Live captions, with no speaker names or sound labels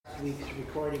week's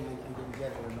recording. I didn't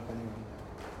get it. I don't know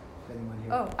if anyone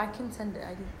here. Oh, I can send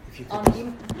it. If you could.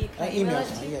 Email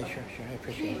it. Yeah, sure. I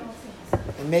appreciate it.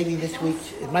 And maybe this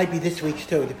week's, it might be this week's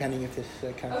too, depending if this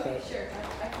comes out. Okay, sure.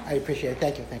 I appreciate it.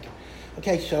 Thank you.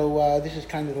 Okay, so this is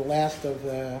kind of the last of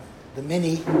the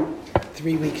mini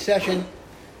 3-week session.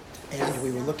 And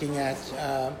we were looking at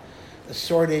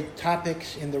assorted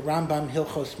topics in the Rambam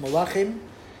Hilchos Malachim.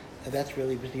 That's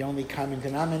really was the only common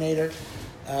denominator.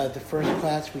 The first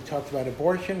class we talked about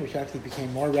abortion, which actually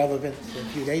became more relevant a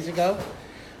few days ago.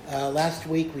 Last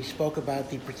week we spoke about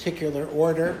the particular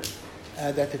order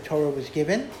that the Torah was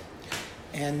given.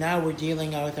 And now we're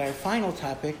dealing with our final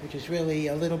topic, which is really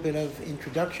a little bit of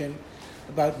introduction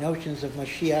about notions of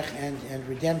Mashiach and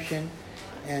redemption.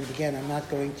 And again, I'm not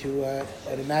going to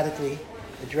automatically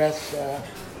address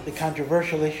the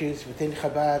controversial issues within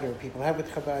Chabad or people have with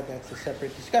Chabad. That's a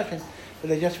separate discussion.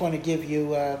 But I just want to give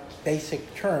you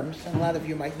basic terms. And a lot of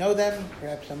you might know them.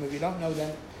 Perhaps some of you don't know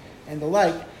them. And the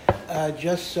like,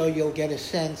 just so you'll get a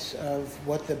sense of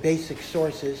what the basic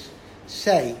sources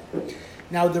say.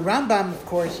 Now, the Rambam, of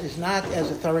course, is not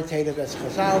as authoritative as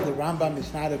Chazal. The Rambam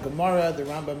is not a Gemara. The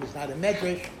Rambam is not a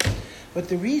Medrash. But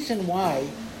the reason why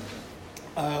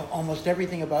almost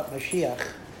everything about Mashiach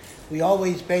we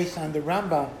always base on the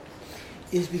Rambam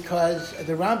is because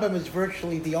the Rambam is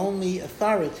virtually the only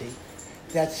authority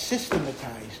that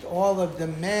systematized all of the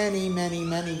many, many,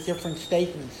 many different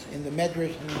statements in the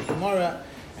Medrash and in the Gemara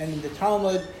and in the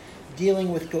Talmud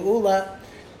dealing with Geula,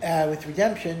 with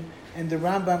redemption, and the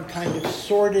Rambam kind of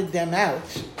sorted them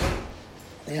out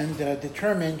and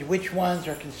determined which ones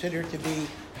are considered to be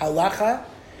halacha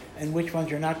and which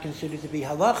ones are not considered to be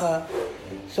halacha.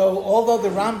 So although the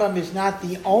Rambam is not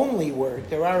the only word,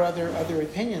 there are other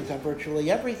opinions on virtually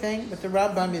everything, but the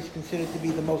Rambam is considered to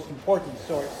be the most important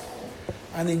source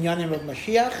on the Inyanim of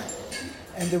Mashiach.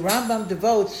 And the Rambam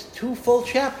devotes 2 full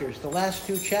chapters, the last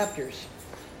 2 chapters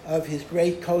of his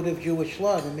great code of Jewish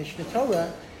law, the Mishnah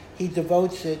Torah. He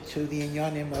devotes it to the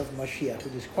Inyanim of Mashiach,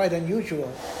 which is quite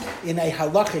unusual in a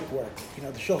halachic work. You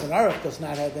know, the Shulchan Aruch does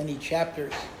not have any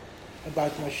chapters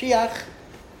about Mashiach,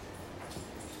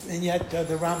 and yet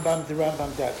the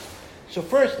Rambam does. So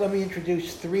first, let me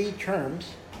introduce 3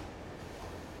 terms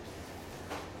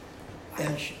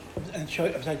and show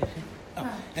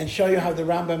you how the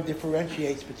Rambam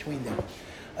differentiates between them.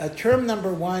 Term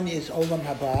number 1 is Olam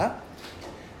Haba.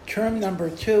 Term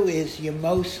number 2 is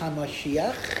Yemos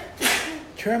HaMashiach.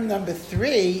 Term number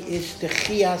 3 is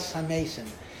Techias HaMesim.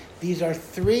 These are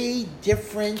 3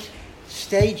 different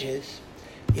stages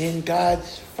in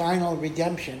God's final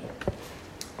redemption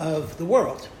of the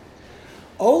world.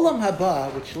 Olam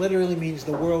Haba, which literally means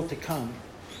the world to come,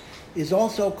 is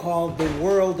also called the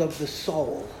world of the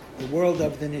soul, the world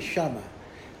of the neshama.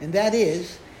 And that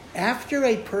is, after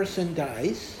a person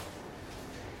dies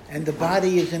and the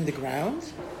body is in the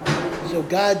ground, so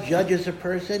God judges a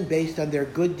person based on their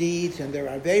good deeds and their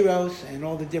averos and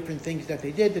all the different things that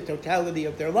they did, the totality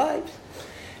of their lives.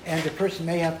 And the person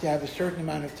may have to have a certain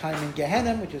amount of time in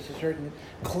Gehenna, which is a certain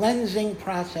cleansing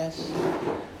process.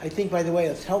 I think, by the way,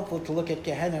 it's helpful to look at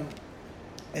Gehenna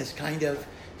as kind of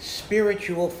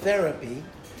spiritual therapy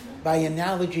by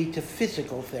analogy to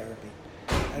physical therapy.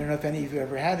 I don't know if any of you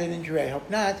ever had an injury. I hope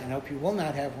not, and I hope you will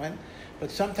not have one.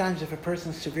 But sometimes if a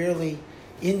person severely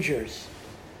injures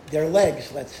their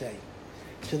legs, let's say,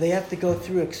 so they have to go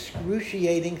through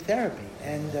excruciating therapy.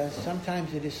 And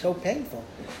sometimes it is so painful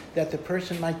that the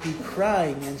person might be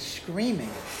crying and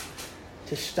screaming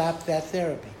to stop that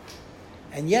therapy.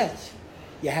 And yet,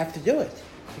 you have to do it,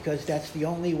 because that's the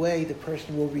only way the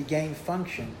person will regain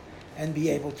function and be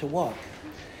able to walk.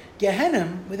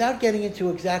 Gehenna, without getting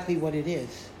into exactly what it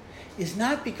is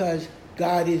not because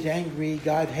God is angry,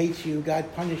 God hates you,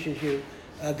 God punishes you,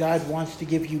 God wants to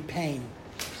give you pain.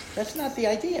 That's not the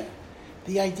idea.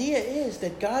 The idea is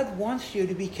that God wants you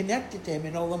to be connected to Him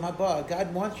in Olam Haba.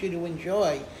 God wants you to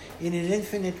enjoy, in an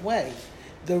infinite way,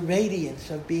 the radiance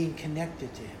of being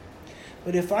connected to Him.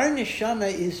 But if our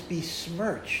neshama is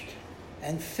besmirched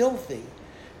and filthy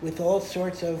with all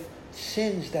sorts of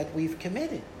sins that we've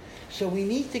committed, so we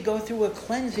need to go through a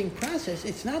cleansing process.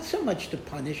 It's not so much to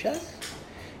punish us.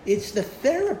 It's the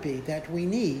therapy that we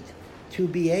need to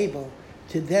be able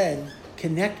to then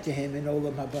connect to Him in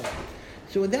Olam Haba.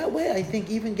 So in that way, I think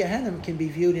even Gehenna can be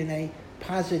viewed in a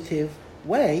positive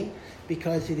way,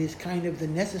 because it is kind of the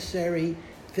necessary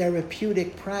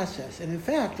therapeutic process. And in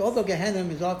fact, although Gehenna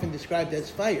is often described as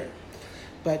fire,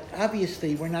 but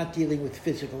obviously we're not dealing with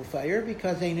physical fire,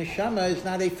 because a neshama is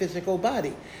not a physical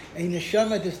body. A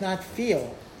neshama does not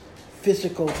feel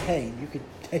physical pain. You could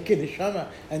take a neshama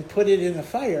and put it in a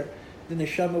fire, the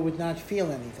neshama would not feel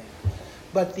anything.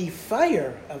 But the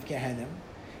fire of Gehenna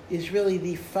is really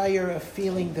the fire of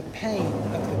feeling the pain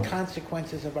of the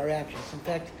consequences of our actions. In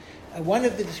fact, one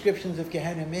of the descriptions of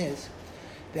Gehenna is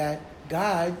that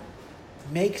God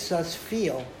makes us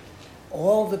feel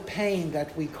all the pain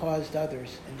that we caused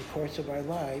others in the course of our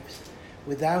lives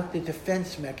without the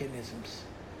defense mechanisms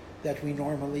that we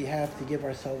normally have to give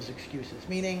ourselves excuses.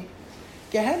 Meaning,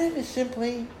 Gehenna is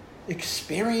simply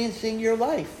experiencing your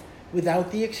life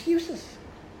without the excuses.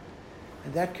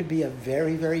 And that could be a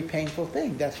very, very painful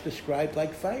thing. That's described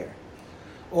like fire.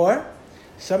 Or,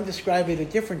 some describe it a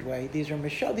different way. These are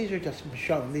just mashal,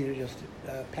 these are just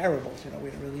parables, we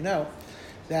don't really know.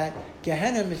 That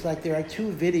Gehenna is like there are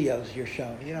two videos you're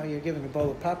shown. You're given a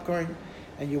bowl of popcorn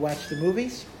and you watch the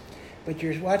movies, but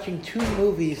you're watching two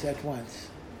movies at once.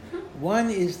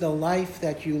 One is the life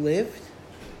that you lived,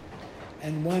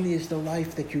 and one is the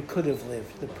life that you could have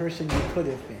lived, the person you could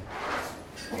have been.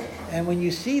 And when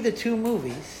you see the two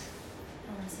movies,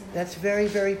 that's very,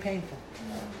 very painful.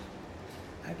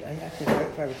 Actually,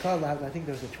 if I recall, I think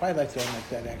there was a Twilight Zone like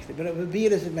that, actually. But it would be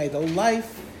it as it may, the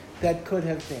life that could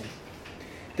have been.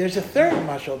 There's a third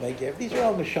mashal they give. These are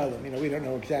all mashalim, we don't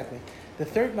know exactly. The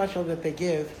third mashal that they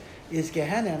give is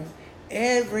Gehenna.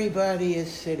 Everybody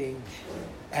is sitting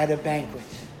at a banquet.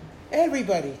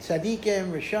 Everybody,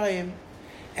 tzaddikim, rishayim,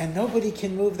 and nobody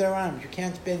can move their arms. You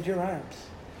can't bend your arms.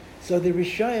 So the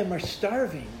rishayim are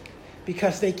starving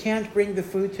because they can't bring the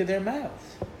food to their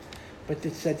mouths. But the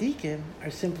tzaddikim are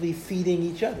simply feeding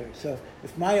each other. So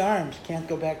if my arms can't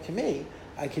go back to me,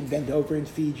 I can bend over and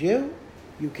feed you.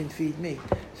 You can feed me.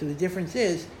 So the difference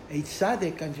is, a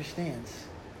tzaddik understands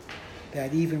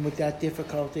that even with that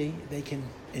difficulty, they can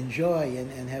enjoy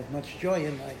and have much joy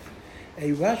in life.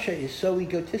 A rasha is so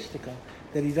egotistical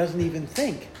that he doesn't even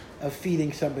think of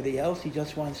feeding somebody else. He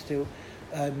just wants to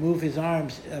move his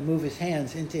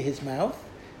hands into his mouth,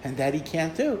 and that he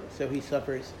can't do. So he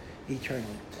suffers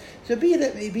eternally. So be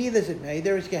it as it may,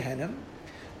 there is Gehenna,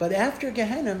 but after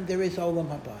Gehenna there is Olam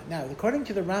Haba. Now, according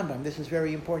to the Rambam, this is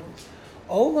very important.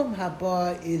 Olam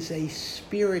Haba is a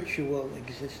spiritual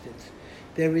existence.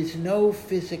 There is no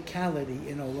physicality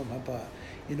in Olam Haba.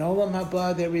 In Olam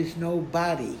Haba there is no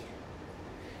body.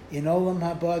 In Olam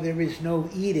Haba there is no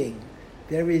eating.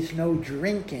 There is no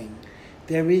drinking.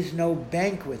 There is no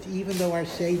banquet. Even though our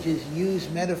sages use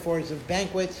metaphors of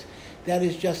banquets, that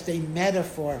is just a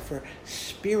metaphor for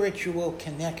spiritual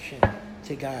connection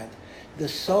to God. The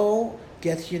soul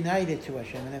gets united to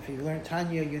Hashem. And if you learn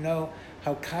Tanya, you know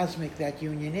how cosmic that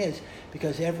union is,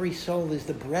 because every soul is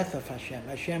the breath of Hashem.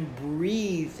 Hashem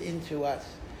breathes into us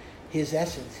His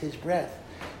essence, His breath.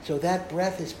 So that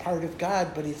breath is part of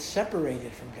God, but it's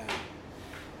separated from God.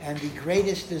 And the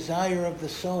greatest desire of the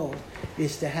soul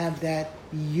is to have that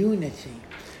unity.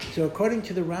 So according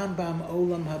to the Rambam,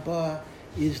 Olam Haba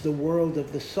is the world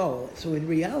of the soul. So in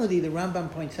reality, the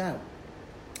Rambam points out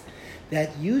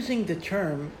that using the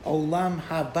term Olam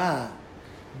Haba,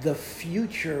 the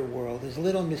future world, is a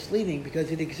little misleading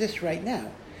because it exists right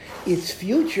now. It's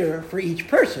future for each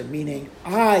person, meaning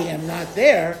I am not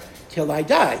there till I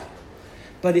die.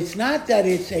 But it's not that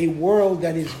it's a world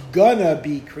that is gonna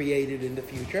be created in the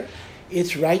future.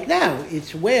 It's right now.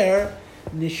 It's where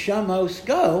neshamos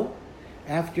go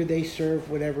after they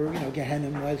serve whatever Gehenna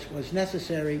was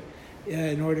necessary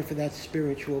in order for that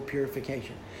spiritual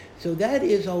purification. So that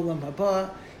is Olam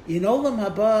Haba. In Olam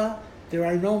Haba, there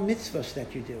are no mitzvahs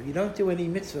that you do. You don't do any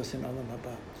mitzvahs in Olam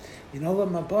Haba. In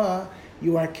Olam Haba,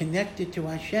 you are connected to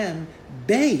Hashem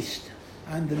based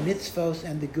on the mitzvahs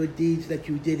and the good deeds that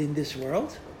you did in this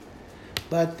world.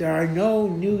 But there are no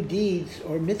new deeds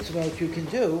or mitzvahs you can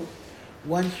do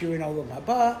once you're in Olam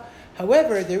Haba.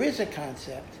 However, there is a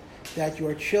concept that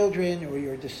your children or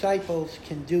your disciples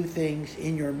can do things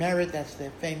in your merit. That's the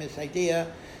famous idea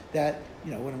that,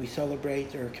 when we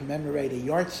celebrate or commemorate a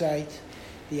yahrzeit,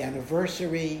 the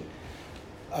anniversary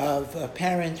of a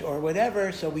parent or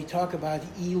whatever, so we talk about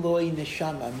Eloi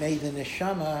Neshama. May the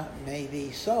Neshama, may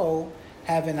the soul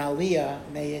have an aliyah,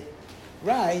 may it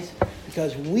rise,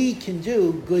 because we can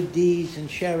do good deeds and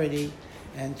charity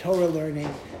and Torah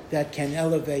learning that can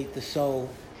elevate the soul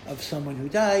of someone who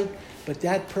died, but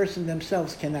that person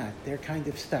themselves cannot. They're kind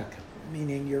of stuck,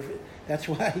 meaning that's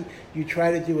why you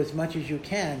try to do as much as you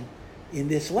can in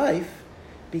this life,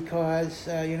 because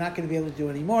you're not going to be able to do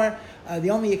any more. The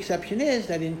only exception is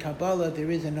that in Kabbalah there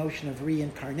is a notion of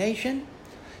reincarnation.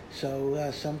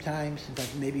 So sometimes, in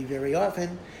fact maybe very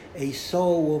often, a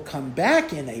soul will come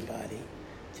back in a body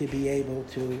to be able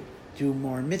to do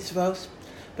more mitzvos.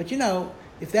 But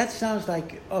if that sounds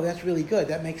like, oh, that's really good,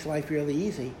 that makes life really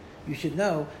easy, you should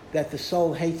know that the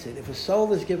soul hates it. If a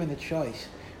soul is given a choice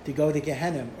to go to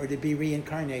Gehenna or to be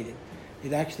reincarnated,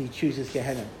 It actually chooses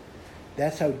Gehenna.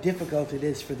 That's how difficult it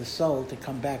is for the soul to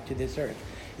come back to this earth.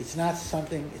 It's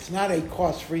not a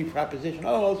cost-free proposition.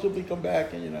 Oh, I'll simply come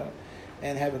back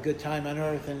and have a good time on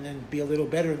earth and be a little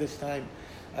better this time.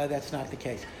 That's not the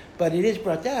case. But it is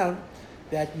brought down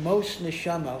that most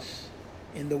neshamos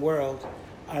in the world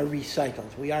are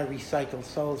recycled. We are recycled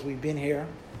souls. We've been here.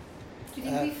 Do you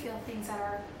think we feel things that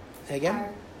are... Say again?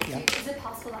 Yeah. Is it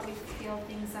possible that we feel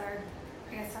things that are,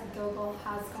 that Gogol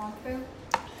has gone through?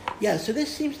 Yeah, so this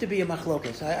seems to be a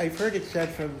machlokas. I've heard it said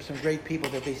from some great people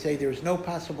that they say there's no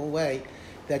possible way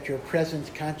that your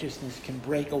present consciousness can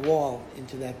break a wall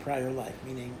into that prior life,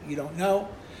 meaning you don't know.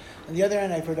 On the other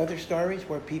hand, I've heard other stories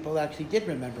where people actually did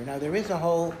remember. Now, there is a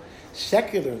whole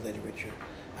secular literature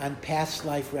on past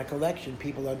life recollection,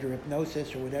 people under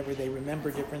hypnosis or whatever, they remember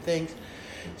different things.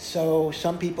 So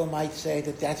some people might say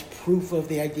that that's proof of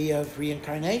the idea of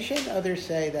reincarnation. Others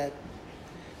say that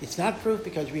it's not proof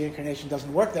because reincarnation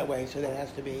doesn't work that way, so there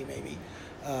has to be maybe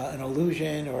an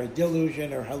illusion or a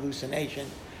delusion or hallucination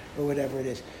or whatever it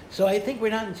is. So I think we're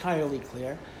not entirely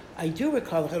clear. I do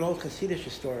recall an old Hasidic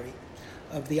story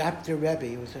of the Apter Rebbe.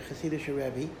 It was a Hasidic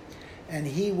Rebbe, and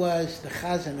he was the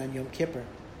Chazan on Yom Kippur.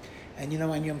 And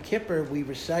on Yom Kippur, we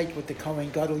recite what the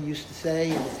Kohen Gadol used to say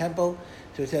in the temple.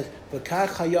 So it says,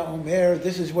 V'kach haya omer,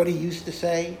 this is what he used to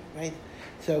say, right?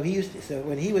 So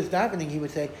when he was davening, he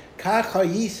would say, Kach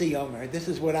hayisi omer, this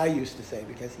is what I used to say,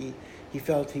 because he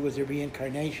felt he was a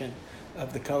reincarnation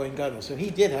of the Kohen Gadol. So he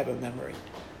did have a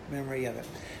memory of it.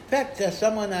 In fact,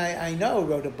 someone I know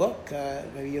wrote a book,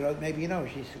 maybe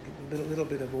she's a little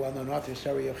bit of a well-known author,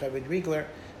 Sarah Yocheved Riegler.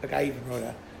 Like I even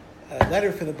wrote a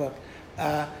letter for the book,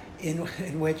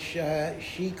 in which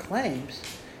she claims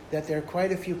that there are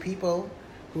quite a few people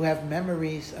who have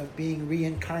memories of being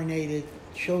reincarnated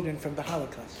children from the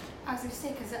Holocaust. I was going to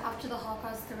say, because after the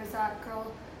Holocaust, there was that girl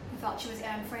who thought she was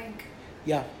Anne Frank.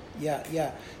 Yeah.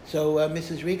 So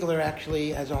Mrs. Riegler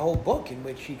actually has a whole book in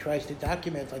which she tries to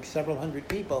document like several hundred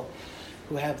people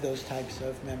who have those types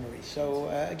of memories. So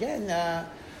again,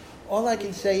 all I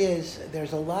can say is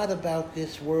there's a lot about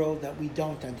this world that we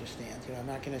don't understand. I'm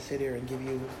not going to sit here and give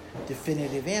you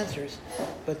definitive answers,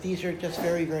 but these are just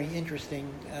very, very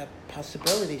interesting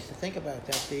possibilities to think about,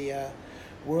 that the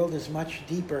world is much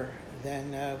deeper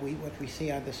than what we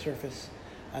see on the surface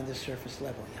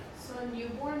level. Yeah. So a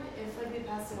newborn, if they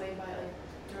pass away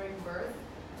by during birth,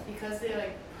 because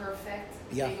they're perfect,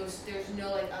 there's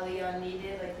no aliyah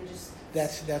needed, they just.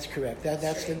 That's correct.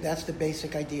 That's the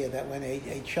basic idea, that when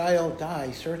a child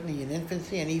dies, certainly in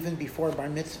infancy and even before bar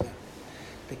mitzvah,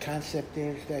 the concept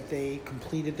is that they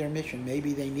completed their mission.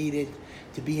 Maybe they needed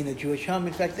to be in a Jewish home.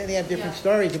 In fact, they have different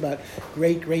stories about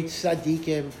great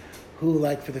tzaddikim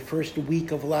who, for the first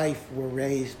week of life, were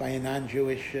raised by a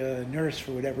non-Jewish nurse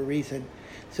for whatever reason.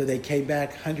 So they came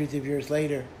back hundreds of years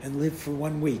later and lived for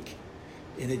 1 week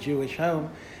in a Jewish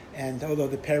home. And although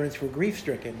the parents were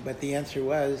grief-stricken, but the answer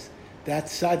was that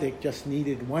tzaddik just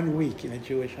needed 1 week in a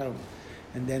Jewish home,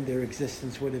 and then their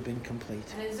existence would have been complete.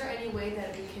 And is there any way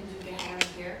that we can do Gehenna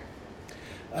here?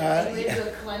 Any way to do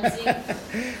a cleansing?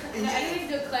 Any way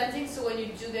to do a cleansing, so when you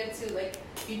do get to,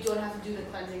 you don't have to do the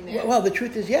cleansing there? Well, the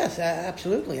truth is yes,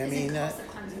 absolutely. Does it cause the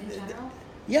cleansing in general?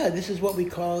 Yeah, this is what we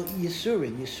call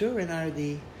Yisurin. Yisurin are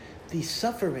the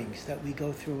sufferings that we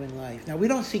go through in life. Now, we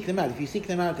don't seek them out. If you seek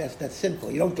them out, that's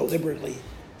sinful. You don't deliberately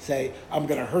say, I'm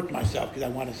going to hurt myself because I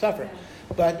want to suffer.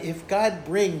 Yeah. But if God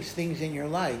brings things in your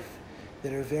life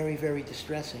that are very, very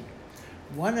distressing,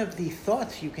 one of the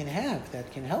thoughts you can have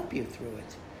that can help you through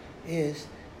it is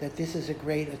that this is a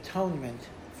great atonement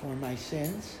for my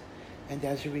sins, and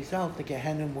as a result, the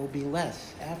Gehenna will be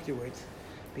less afterwards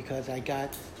because I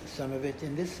got some of it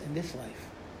in this life,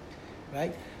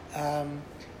 right?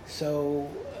 So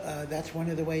that's one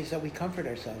of the ways that we comfort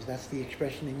ourselves. That's the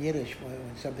expression in Yiddish when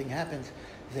something happens.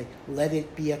 They say, let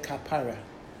it be a kapara.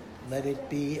 Let it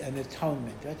be an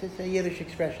atonement. That's a Yiddish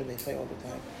expression they say all the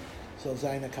time. So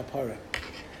zayin a kapara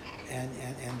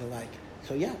and the like.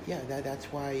 So that's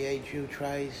why a Jew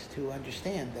tries to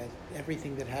understand that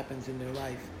everything that happens in their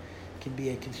life can be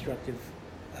a constructive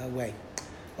way.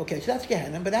 Okay, so that's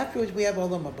Gehenna, but afterwards we have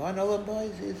Olam Haba, and Olam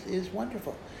Haba is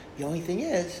wonderful. The only thing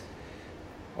is,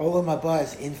 Olam Haba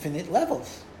is infinite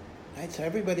levels, right? So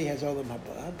everybody has Olam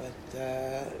Haba, but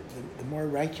the more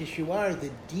righteous you are,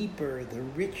 the deeper, the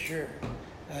richer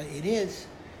it is,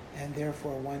 and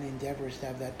therefore one endeavors to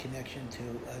have that connection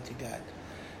to God.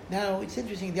 Now, it's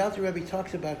interesting, the Alter Rebbe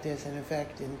talks about this, and in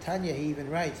fact, in Tanya he even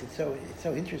writes, it's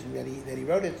so interesting that he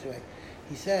wrote it this way.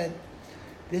 He said,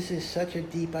 this is such a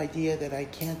deep idea that I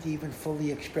can't even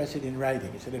fully express it in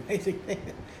writing. It's an amazing thing.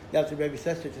 The Alter Rebbe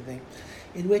says such a thing,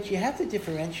 in which you have to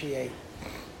differentiate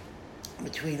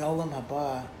between Olam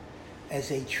Haba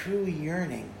as a true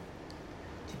yearning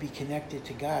to be connected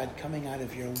to God, coming out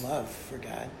of your love for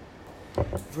God,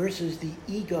 versus the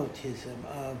egotism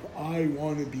of, I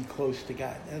want to be close to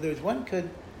God. In other words, one could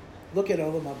look at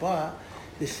Olam Haba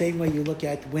the same way you look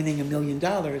at winning $1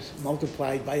 million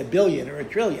multiplied by 1 billion or 1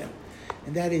 trillion.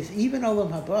 And that is, even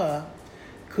Olam Haba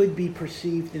could be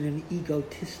perceived in an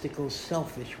egotistical,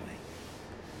 selfish way.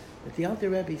 But the Alter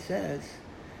Rebbe says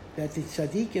that the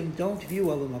tzaddikim don't view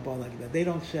Olam Haba like that. They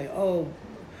don't say, oh,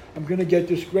 I'm going to get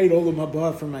this great Olam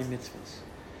Haba for my mitzvahs.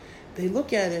 They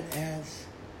look at it as,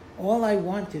 all I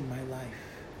want in my life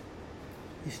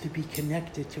is to be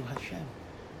connected to Hashem.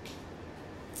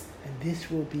 And this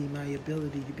will be my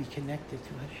ability to be connected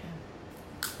to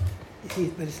Hashem. You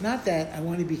see, but it's not that I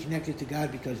want to be connected to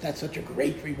God because that's such a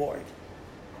great reward.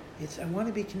 It's I want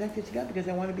to be connected to God because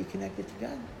I want to be connected to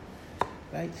God.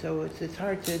 Right? So it's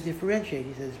hard to differentiate,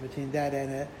 he says, between that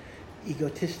and a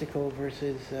egotistical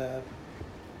versus,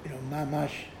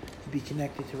 mamash, to be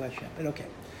connected to Hashem. But okay.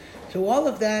 So all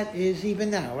of that is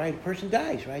even now, right? A person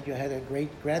dies, right? You had a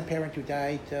great grandparent who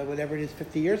died,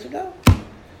 50 years ago.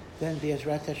 Then the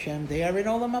Ezrat Hashem, they are in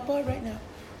Olam Haba right now.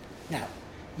 Now,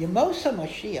 Yemos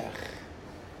HaMashiach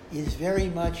is very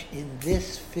much in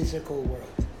this physical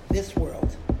world, this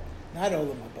world, not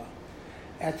Olam Haba.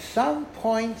 At some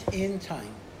point in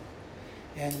time,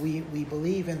 and we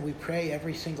believe and we pray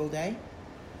every single day,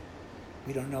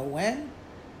 we don't know when,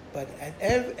 but at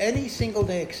any single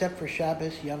day except for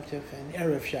Shabbos, Yom Tov, and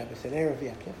Erev Shabbos, and Erev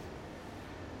Yom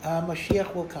Tov,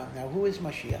 Mashiach will come. Now, who is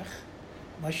Mashiach?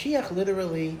 Mashiach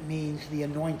literally means the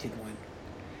anointed one.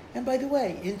 And by the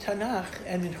way, in Tanakh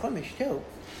and in Chumash too,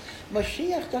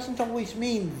 Mashiach doesn't always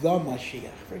mean the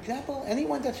Mashiach. For example,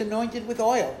 anyone that's anointed with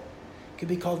oil can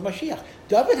be called Mashiach.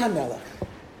 David HaMelech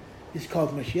is called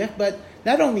Mashiach, but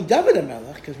not only David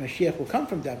HaMelech, because Mashiach will come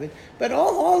from David, but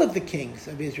all of the kings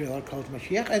of Israel are called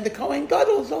Mashiach, and the Kohen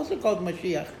Gadol is also called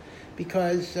Mashiach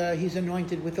because he's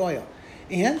anointed with oil.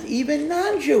 And even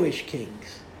non-Jewish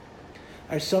kings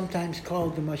are sometimes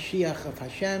called the Mashiach of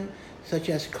Hashem, such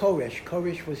as Koresh.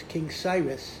 Koresh was King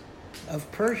Cyrus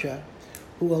of Persia,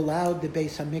 who allowed the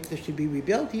Beis HaMikdash to be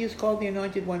rebuilt. He is called the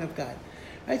Anointed One of God.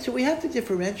 Right, so we have to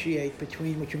differentiate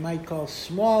between what you might call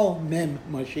small mem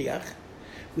Mashiach,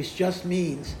 which just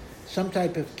means some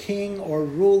type of king or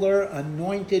ruler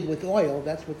anointed with oil.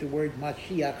 That's what the word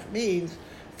Mashiach means,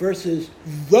 versus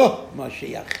the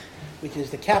Mashiach, which is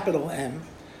the capital M,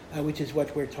 which is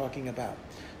what we're talking about.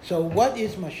 So what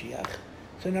is Mashiach?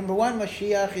 So number one,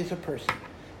 Mashiach is a person.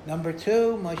 Number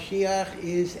two, Mashiach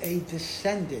is a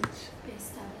descendant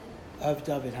of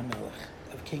David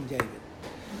HaMelech, of King David.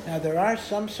 Now there are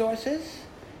some sources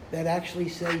that actually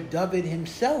say David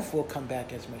himself will come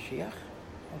back as Mashiach,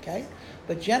 okay?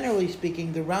 But generally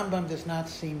speaking, the Rambam does not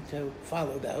seem to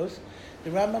follow those. The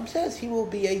Rambam says he will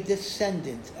be a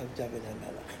descendant of David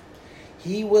HaMelech.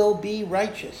 He will be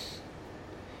righteous.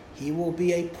 He will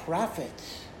be a prophet,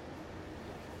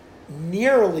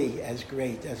 nearly as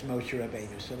great as Moshe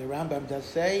Rabbeinu. So the Rambam does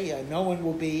say no one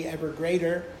will be ever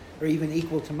greater or even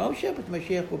equal to Moshe, but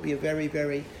Mashiach will be a very,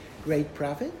 very great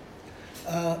prophet.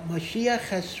 Mashiach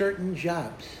has certain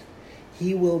jobs.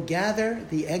 He will gather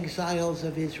the exiles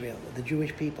of Israel, the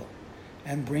Jewish people,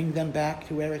 and bring them back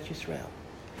to Eretz Yisrael.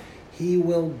 He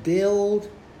will build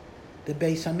the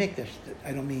Beis HaMikdash.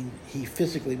 I don't mean he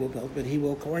physically will build, but he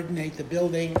will coordinate the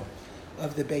building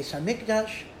of the Beis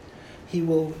HaMikdash. He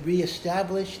will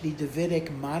reestablish the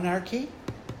Davidic monarchy,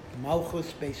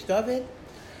 Malchus Beis David,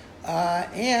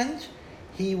 and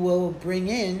he will bring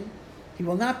in, he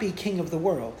will not be king of the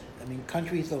world. I mean,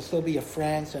 countries, there'll still be a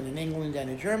France and an England and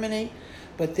a Germany,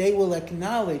 but they will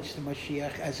acknowledge the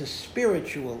Mashiach as a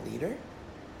spiritual leader,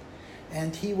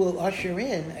 and he will usher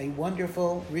in a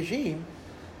wonderful regime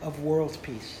of world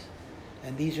peace.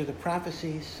 And these are the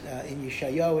prophecies in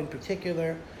Yeshayahu in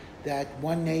particular, that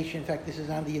one nation, in fact this is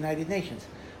on the United Nations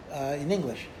in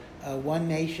English, one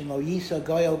nation, lo yisa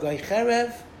goyel goy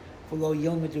cherev, v'lo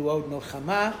yilmedu od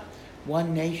milchama,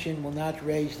 one nation will not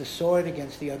raise the sword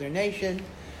against the other nation,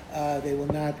 they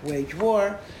will not wage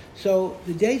war. So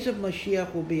the days of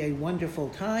Mashiach will be a wonderful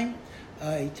time,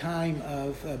 a time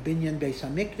of Binyan Beis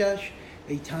HaMikdash,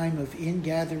 a time of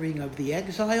ingathering of the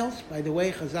exiles. By the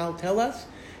way, Chazal tell us,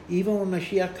 even when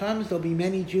Mashiach comes, there'll be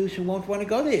many Jews who won't want to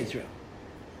go to Israel.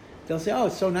 They'll say, oh,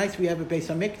 it's so nice we have a Beis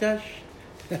HaMikdash.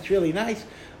 That's really nice.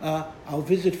 I'll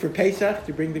visit for Pesach,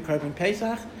 to bring the Korban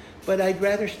Pesach, but I'd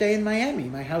rather stay in Miami.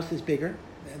 My house is bigger.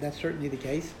 That's certainly the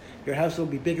case. Your house will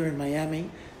be bigger in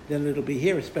Miami than it'll be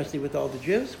here, especially with all the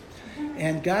Jews.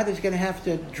 And God is going to have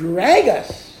to drag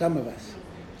us, some of us,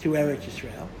 to Eretz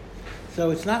Yisrael.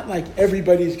 So it's not like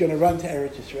everybody's going to run to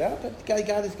Eretz Yisrael, but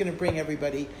God is going to bring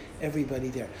everybody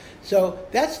there. So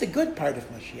that's the good part of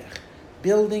Mashiach.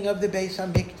 Building of the Beis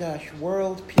HaMikdash,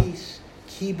 world peace,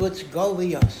 kibbutz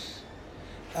golios.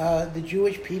 The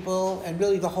Jewish people and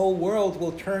really the whole world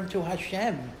will turn to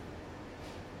Hashem,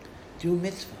 do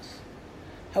mitzvahs.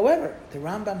 However, the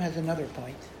Rambam has another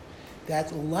point,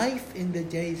 that life in the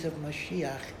days of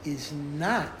Mashiach is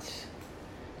not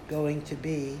going to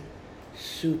be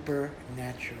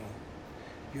supernatural.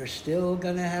 You're still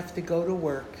going to have to go to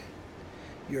work.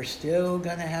 You're still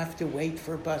going to have to wait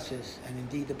for buses, and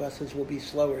indeed the buses will be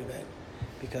slower then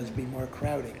because there'll be more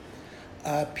crowding.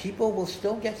 People will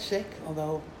still get sick,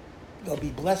 although there'll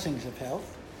be blessings of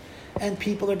health, and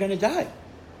people are going to die.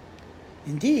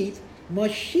 Indeed,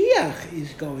 Mashiach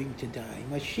is going to die.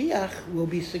 Mashiach will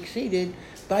be succeeded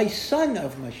by son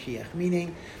of Mashiach,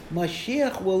 meaning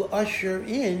Mashiach will usher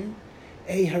in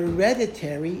a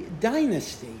hereditary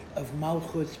dynasty of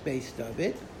Malchus Beis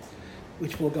David,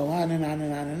 which will go on and on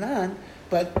and on and on,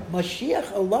 but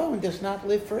Mashiach alone does not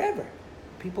live forever.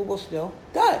 People will still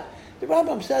die. The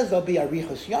Rambam says there'll be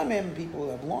arichos yamim, people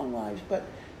will have long lives, but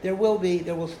there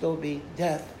will still be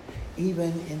death,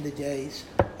 even in the days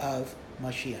of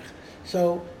Mashiach.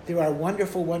 So there are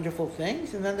wonderful, wonderful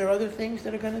things, and then there are other things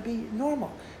that are going to be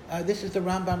normal. This is the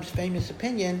Rambam's famous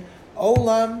opinion,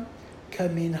 Olam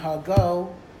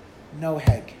kaminhago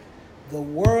noheg. The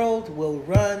world will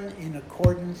run in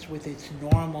accordance with its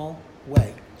normal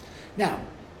way. Now,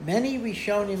 many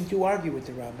Rishonim do argue with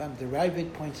the Rambam. The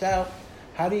Ravid points out,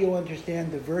 how do you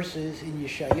understand the verses in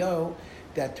Yeshayahu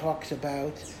that talks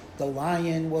about the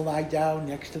lion will lie down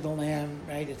next to the lamb,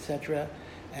 right, etc.,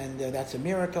 and that's a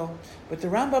miracle. But the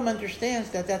Rambam understands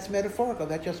that that's metaphorical.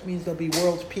 That just means there'll be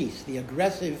world peace. The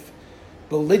aggressive,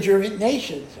 belligerent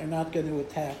nations are not going to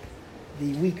attack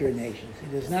the weaker nations.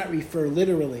 It does not refer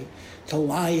literally to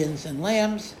lions and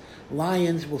lambs.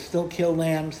 Lions will still kill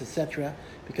lambs, etc.,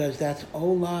 because that's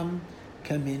olam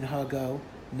kaminhago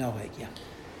noheg. Yeah.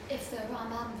 If the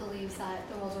Rambam believes that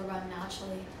the world will run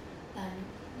naturally, then,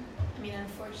 I mean,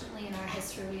 unfortunately in our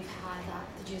history we've had that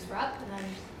the Jews were up, and then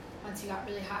once you got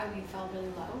really high, we fell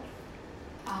really low.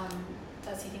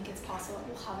 Does he think it's possible that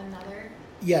we'll have another?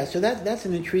 Yeah, so that's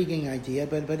an intriguing idea,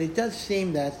 but it does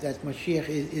seem that Mashiach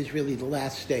is really the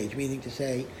last stage, meaning to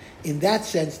say, in that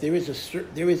sense, there is a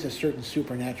certain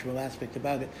supernatural aspect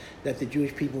about it, that the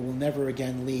Jewish people will never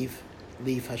again leave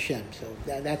Hashem. So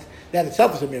that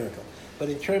itself is a miracle. But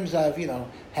in terms of,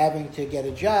 having to get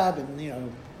a job and,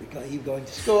 you going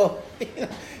to school,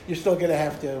 you're still going to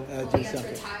have to do something. To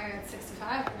retire at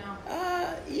 65 or no?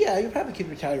 Yeah, you probably could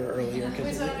retire earlier.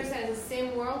 Wait, so I understand, it's the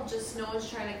same world, just no one's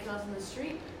trying to kill us in the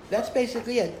street? That's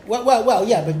basically it. Well,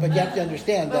 yeah, but you have to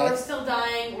understand that. But we're still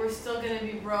dying, we're still going to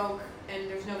be broke, and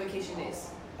there's no vacation days.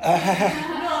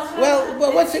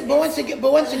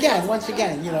 Once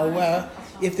again,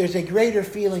 if there's a greater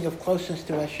feeling of closeness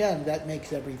to Hashem, that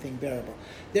makes everything bearable.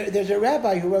 There's a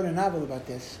rabbi who wrote a novel about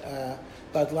this,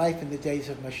 about life in the days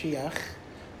of Mashiach.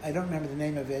 I don't remember the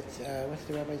name of it. What's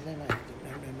the rabbi's name? I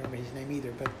don't remember his name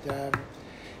either. But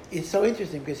it's so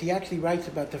interesting because he actually writes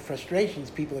about the frustrations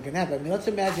people are going to have. I mean, let's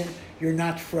imagine you're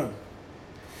not from,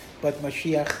 but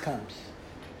Mashiach comes.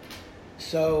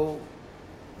 So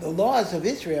the laws of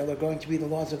Israel are going to be the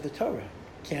laws of the Torah.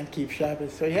 Can't keep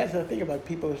Shabbos. So he has to think about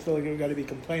people are still going to be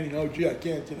complaining, oh, gee, I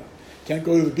can't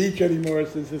go to the beach anymore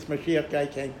since this Mashiach guy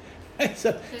came.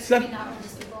 So there's going to be not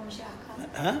religious people when Mashiach comes?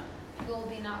 Huh? People will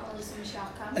be not religious when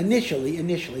Mashiach comes?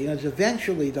 Initially.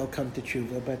 Eventually they'll come to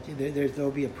tshuva, but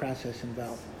there'll be a process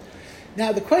involved.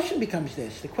 Now the question becomes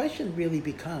this. The question really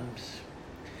becomes,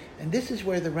 and this is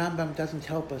where the Rambam doesn't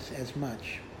help us as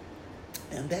much,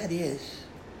 and that is,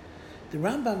 the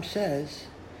Rambam says,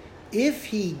 if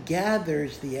he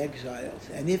gathers the exiles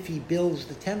and if he builds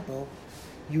the temple,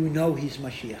 you know he's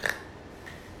Mashiach.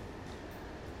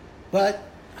 But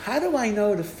how do I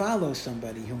know to follow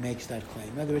somebody who makes that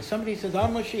claim? In other words, somebody says,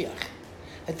 I'm Mashiach.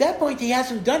 At that point, he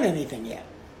hasn't done anything yet.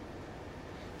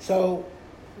 So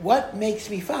what makes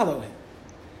me follow him?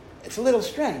 It's a little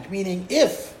strange, meaning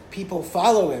if people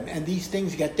follow him and these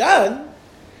things get done,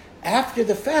 after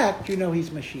the fact, you know he's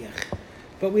Mashiach.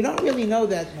 But we don't really know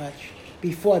that much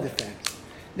before the fact.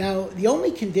 Now, the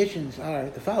only conditions are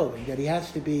the following, that he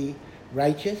has to be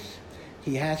righteous,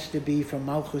 he has to be from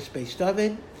Malchus Beis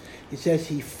David. It says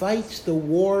he fights the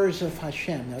wars of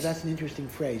Hashem. Now, that's an interesting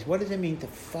phrase. What does it mean to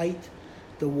fight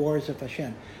the wars of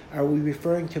Hashem? Are we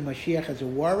referring to Mashiach as a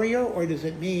warrior, or does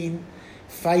it mean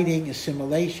fighting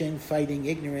assimilation, fighting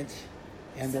ignorance,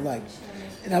 and the like?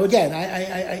 Now, again,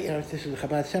 I this is a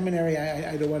Chabad seminary.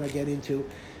 I don't want to get into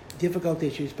difficult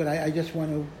issues, but I just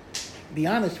want to be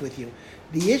honest with you.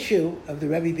 The issue of the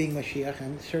Rebbe being Mashiach,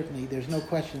 and certainly there's no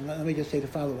question, let me just say the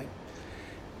following.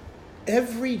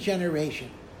 Every generation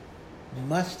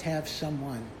must have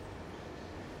someone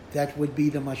that would be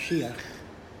the Mashiach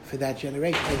for that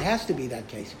generation. It has to be that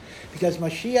case. Because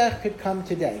Mashiach could come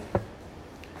today.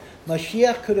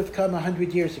 Mashiach could have come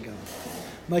 100 years ago.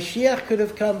 Mashiach could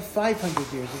have come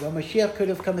 500 years ago. Mashiach could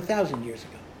have come 1,000 years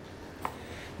ago.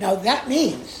 Now that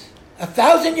means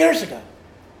 1,000 years ago,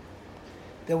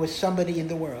 there was somebody in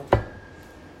the world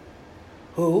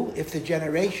who, if the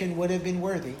generation would have been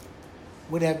worthy,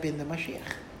 would have been the Mashiach.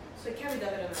 So it can't be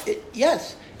David.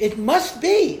 Yes, it must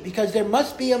be, because there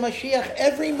must be a Mashiach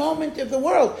every moment of the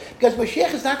world, because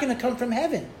Mashiach is not going to come from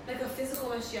heaven. Like a physical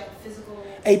Mashiach,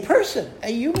 A person,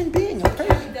 a human being, a It can't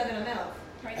person. be David Amelech.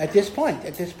 Right? At this point,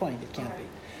 it can't be.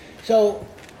 So,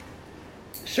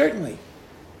 certainly,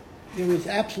 there is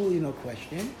absolutely no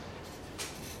question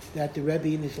that the Rebbe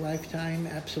in his lifetime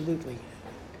absolutely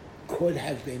could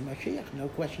have been Mashiach, no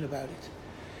question about it.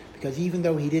 Because even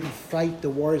though he didn't fight the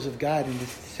wars of God in the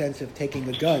sense of taking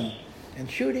a gun and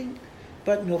shooting,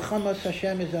 but Milchamas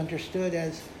Hashem is understood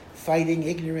as fighting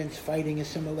ignorance, fighting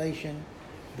assimilation,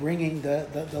 bringing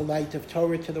the light of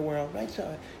Torah to the world, right?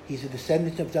 So he's a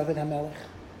descendant of David HaMelech,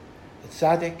 a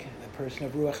tzaddik, a person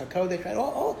of Ruach HaKodesh, right?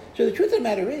 So the truth of the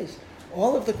matter is,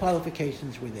 all of the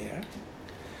qualifications were there.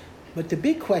 But the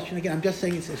big question, again, I'm just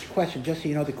saying it's a question, just so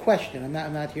you know the question,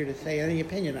 I'm not here to say any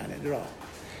opinion on it at all,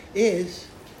 is,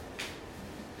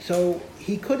 so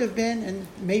he could have been, and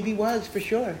maybe was for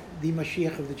sure, the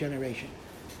Mashiach of the generation.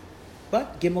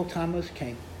 But Gimel Tammuz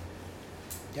came.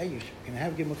 Yeah, you're going to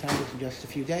have Gimel Tammuz in just a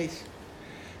few days.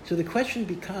 So the question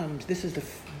becomes, this is the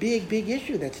big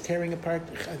issue that's tearing apart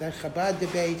the Chabad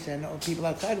debates and people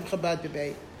outside of Chabad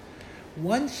debate.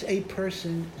 Once a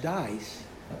person dies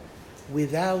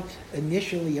without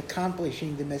initially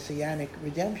accomplishing the Messianic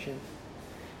redemption,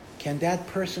 can that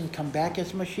person come back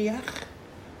as Mashiach?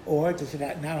 Or does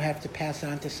it now have to pass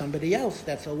on to somebody else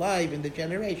that's alive in the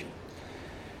generation?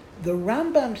 The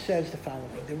Rambam says the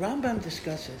following. The Rambam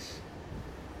discusses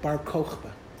Bar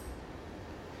Kochba.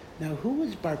 Now, who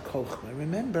was Bar Kochba?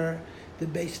 Remember, the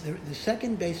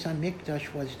second Beis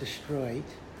HaMikdash was destroyed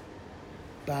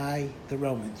by the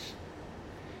Romans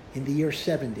in the year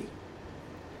 70.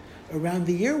 Around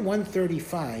the year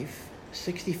 135,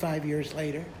 65 years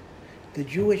later, the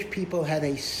Jewish people had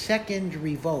a second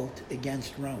revolt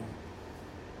against Rome.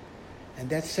 And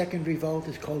that second revolt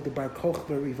is called the Bar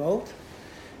Kochba revolt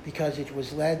because it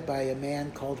was led by a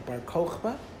man called Bar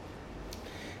Kochba.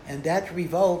 And that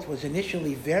revolt was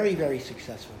initially very, very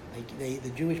successful.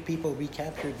 The Jewish people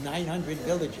recaptured 900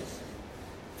 villages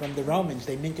from the Romans.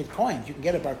 They minted coins. You can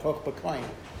get a Bar Kochba coin.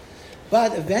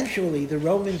 But eventually the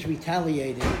Romans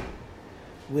retaliated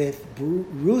with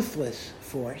ruthless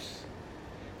force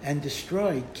and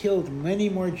killed many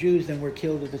more Jews than were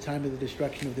killed at the time of the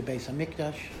destruction of the Beis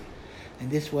HaMikdash. And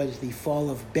this was the fall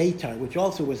of Beitar, which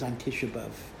also was on Tisha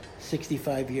B'Av,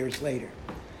 65 years later.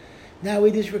 Now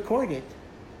it is recorded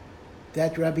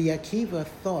that Rabbi Akiva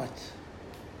thought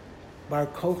Bar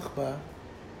Kochba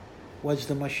was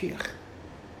the Mashiach.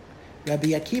 Rabbi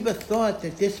Akiva thought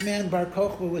that this man Bar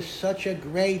Kochba was such a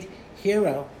great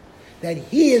hero that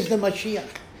he is the Mashiach.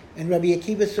 And Rabbi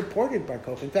Akiva supported Bar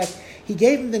Kochba. In fact, he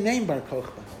gave him the name Bar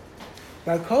Kochba.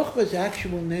 Bar Kochba's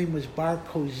actual name was Bar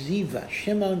Koziva,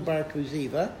 Shimon Bar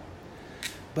Koziva.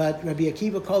 But Rabbi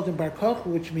Akiva called him Bar Kochba,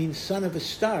 which means son of a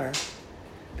star,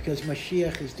 because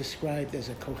Mashiach is described as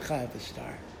a kochav, a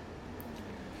star.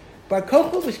 Bar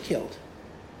Kochba was killed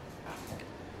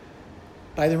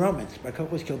by the Romans. Bar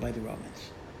Kochba was killed by the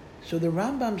Romans. So the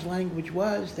Rambam's language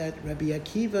was that Rabbi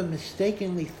Akiva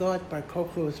mistakenly thought Bar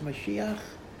Kochba was Mashiach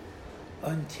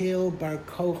until Bar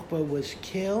Kochba was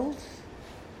killed,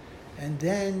 and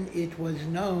then it was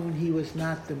known he was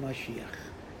not the Mashiach.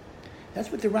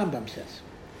 That's what the Rambam says.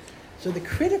 So the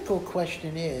critical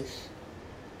question is,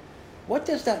 what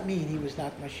does that mean he was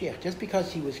not Mashiach? Just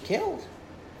because he was killed?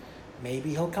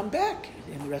 Maybe he'll come back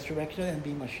in the resurrection and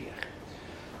be Mashiach.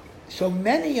 So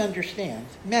many understand,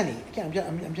 again,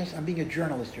 I'm being a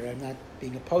journalist here. I'm not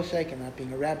being a posek, I'm not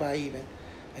being a rabbi even.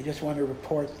 I just want to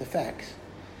report the facts.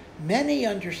 Many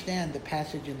understand the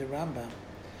passage in the Rambam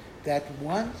that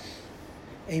once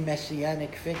a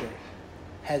messianic figure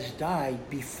has died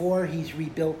before he's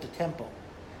rebuilt the temple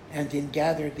and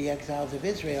gathered the exiles of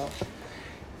Israel,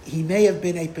 he may have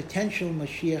been a potential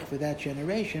Mashiach for that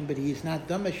generation, but he is not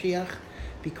the Mashiach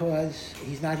because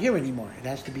he's not here anymore. It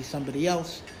has to be somebody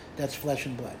else that's flesh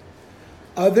and blood.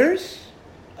 Others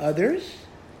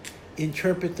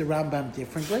interpret the Rambam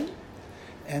differently.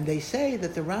 And they say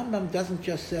that the Rambam doesn't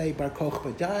just say Bar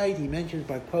Kokhba died. He mentions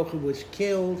Bar Kokhba was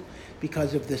killed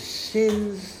because of the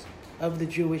sins of the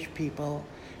Jewish people.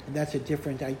 And that's a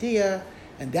different idea.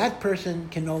 And that person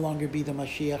can no longer be the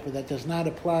Mashiach, but that does not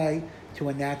apply to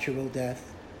a natural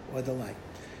death or the like.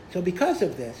 So because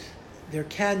of this, there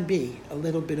can be a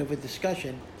little bit of a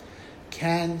discussion.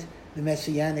 Can the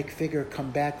Messianic figure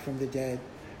come back from the dead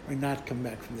or not come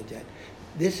back from the dead?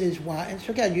 This is why, and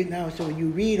so again, so when you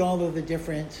read all of the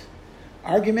different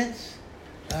arguments,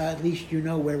 at least you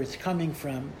know where it's coming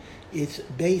from. It's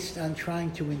based on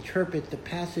trying to interpret the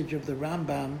passage of the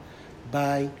Rambam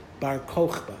by Bar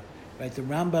Kokhba. Right? The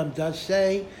Rambam does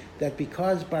say that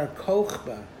because Bar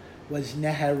Kokhba was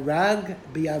neharag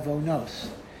biavonos,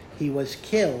 he was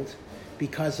killed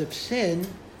because of sin.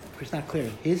 It's not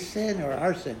clear, his sin or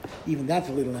our sin. Even that's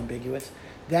a little ambiguous.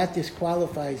 That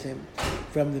disqualifies him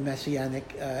from the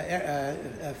Messianic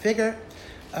figure.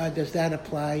 Does that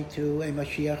apply to a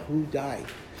Mashiach who died?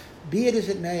 Be it as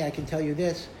it may, I can tell you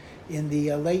this. In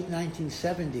the late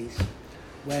 1970s,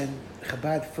 when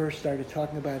Chabad first started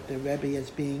talking about the Rebbe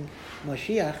as being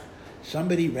Mashiach,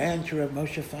 somebody ran to Rav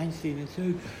Moshe Feinstein and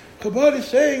said, Chabad is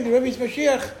saying the Rebbe is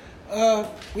Mashiach.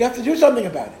 We have to do something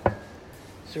about it.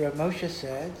 So Rav Moshe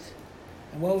said,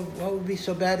 and what would be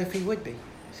so bad if he would be?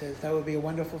 He says, that would be a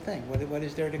wonderful thing. What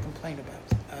is there to complain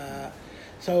about?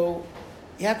 So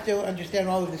you have to understand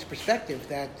all of this perspective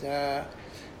that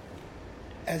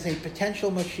as a potential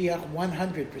Mashiach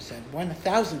 100%,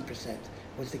 1,000%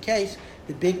 was the case,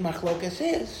 the big machlokas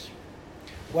is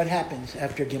what happens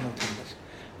after Gimel Tammuz.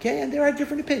 Okay, and there are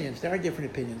different opinions.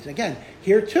 Again,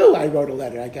 here too I wrote a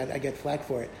letter. I get flack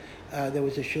for it. There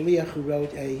was a shaliach who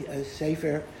wrote a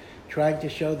sefer trying to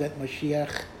show that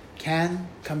Mashiach can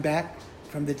come back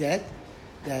from the dead,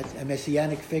 that a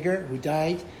messianic figure who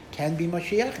died can be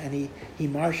Mashiach, and he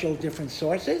marshaled different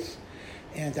sources.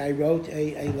 And I wrote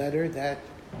a letter that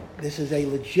this is a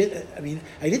legit,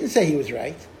 I didn't say he was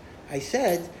right. I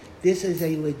said this is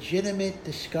a legitimate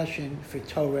discussion for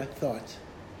Torah thought.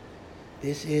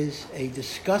 This is a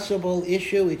discussable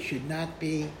issue. It should not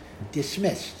be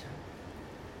dismissed.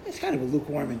 It's kind of a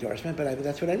lukewarm endorsement, but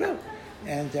that's what I wrote.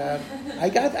 And I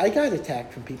got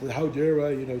attacked from people. How dare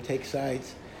I, take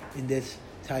sides in this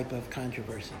type of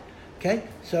controversy? Okay,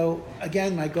 so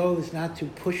again, my goal is not to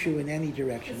push you in any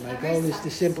direction. My goal is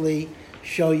to simply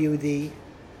show you the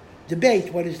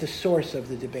debate. What is the source of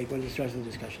the debate? What is the source of the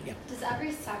discussion? Yeah. Does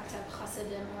every sect of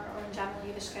Hasidim or in general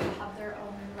Yiddishkeit have their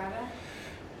own Rebbe?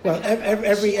 Well,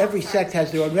 every sect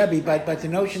has their own Rebbe, but the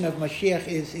notion of Mashiach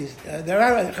is there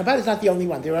are Chabad is not the only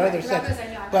one. There are other sects,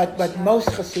 but most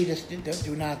Hasidus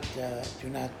do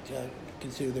not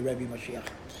consider the Rebbe Mashiach.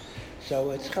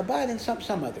 So it's Chabad and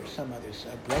some others.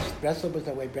 Breslov was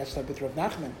that way. Breslov with Rav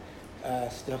Nachman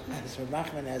still has Rav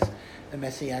Nachman as the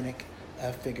messianic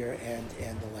figure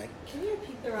and the like. Can you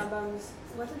repeat the Rambam's?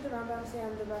 What did the Rambam say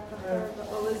on the back of her?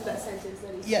 What was that sentence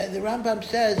that he said? Yeah, the Rambam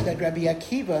says that Rabbi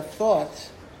Akiva thought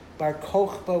Bar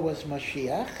Kokhba was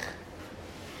Mashiach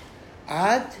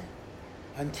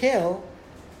until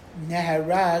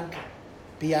Neharag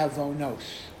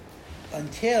biavonos,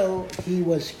 until he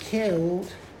was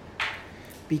killed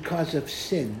because of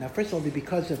sin. Now, first of all, the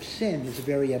because of sin is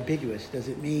very ambiguous. Does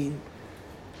it mean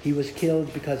he was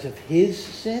killed because of his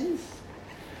sins?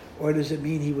 Or does it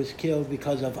mean he was killed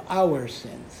because of our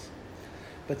sins?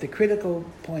 But the critical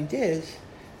point is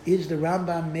the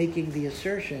Rambam making the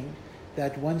assertion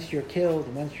that once you're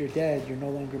killed, once you're dead, you're no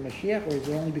longer Mashiach, or is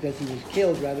it only because he was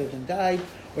killed rather than died,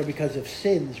 or because of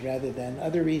sins rather than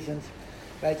other reasons?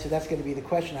 Right? So that's going to be the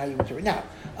question, how you interpret. Now,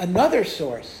 another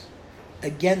source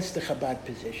against the Chabad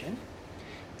position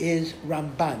is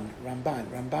Ramban.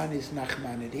 Ramban is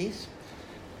Nachmanides.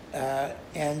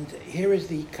 And here is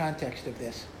the context of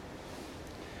this.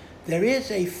 There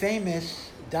is a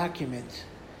famous document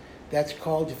that's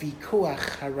called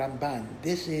Vikuach HaRamban.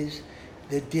 This is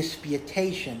the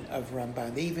disputation of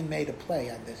Ramban. They even made a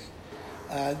play on this.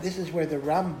 This is where the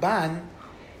Ramban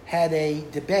had a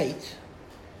debate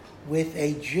with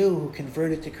a Jew who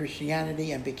converted to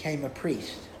Christianity and became a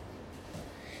priest,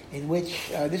 in which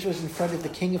this was in front of the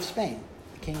King of Spain.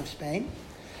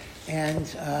 And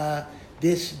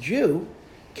this Jew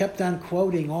kept on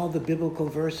quoting all the biblical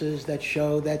verses that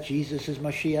show that Jesus is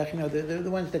Mashiach,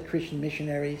 the ones that Christian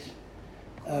missionaries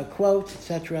quote,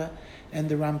 etc. And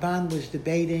the Ramban was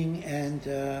debating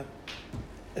and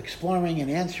exploring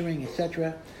and answering,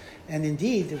 etc. And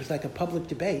indeed, there was like a public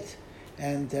debate,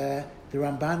 and the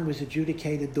Ramban was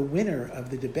adjudicated the winner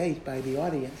of the debate by the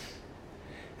audience.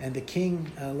 And the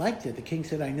king liked it. The king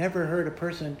said, I never heard a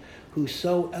person who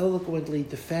so eloquently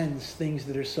defends things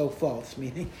that are so false,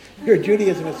 meaning your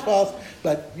Judaism is false,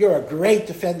 but you're a great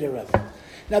defender of it.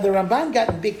 Now, the Ramban got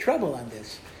in big trouble on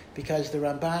this because the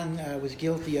Ramban was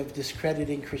guilty of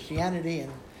discrediting Christianity,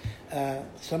 and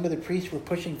some of the priests were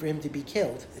pushing for him to be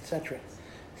killed, etc.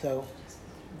 So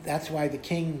that's why the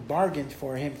king bargained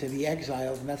for him to be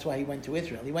exiled, and that's why he went to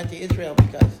Israel. He went to Israel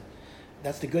because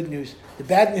that's the good news. The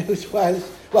bad news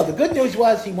was, the good news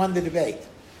was he won the debate.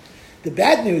 The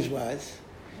bad news was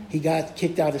he got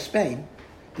kicked out of Spain.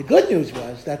 The good news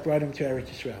was that brought him to Eretz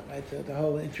Yisrael, right? The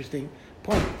whole interesting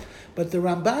point. But the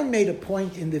Ramban made a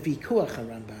point in the Vikuach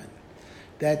HaRamban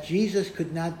that Jesus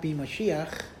could not be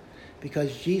Mashiach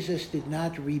because Jesus did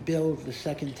not rebuild the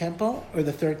second temple, or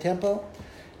the third temple,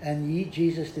 and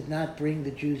Jesus did not bring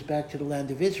the Jews back to the land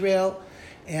of Israel.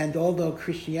 And although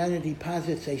Christianity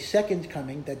posits a second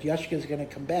coming, that Yeshua is going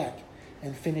to come back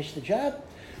and finish the job,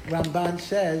 Ramban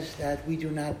says that we do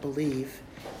not believe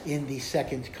in the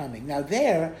second coming. Now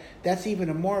that's even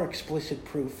a more explicit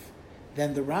proof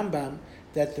than the Rambam,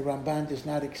 that the Ramban does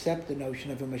not accept the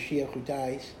notion of a Mashiach who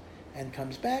dies and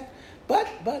comes back. But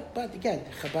again,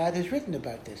 Chabad has written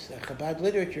about this. Chabad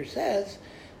literature says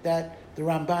that the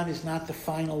Ramban is not the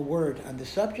final word on the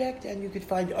subject, and you could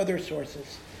find other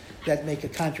sources that make a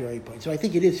contrary point. So I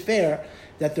think it is fair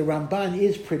that the Ramban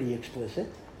is pretty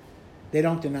explicit. They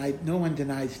don't deny, no one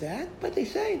denies that, but they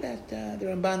say that the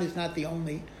Ramban is not the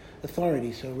only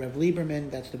authority. So Rev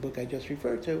Lieberman, that's the book I just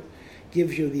referred to,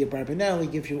 gives you the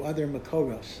Abarbanel, gives you other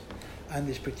Makoros on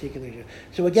this particular issue.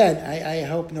 So again, I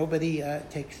hope nobody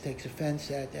takes offense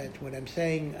at what I'm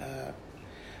saying.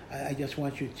 I just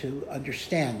want you to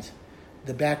understand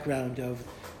the background of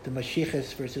the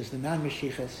Mashiachas versus the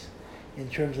non-Mashiachas in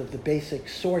terms of the basic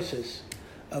sources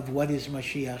of what is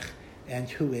Mashiach and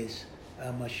who is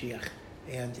Mashiach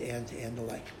and the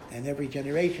like. And every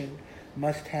generation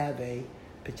must have a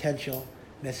potential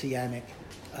messianic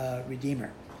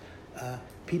redeemer.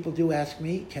 People do ask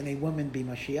me, can a woman be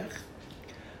Mashiach?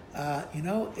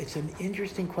 It's an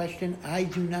interesting question. I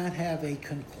do not have a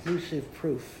conclusive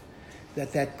proof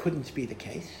that couldn't be the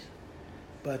case.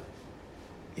 But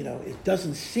it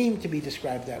doesn't seem to be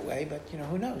described that way, but,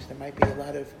 who knows? There might be a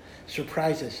lot of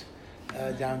surprises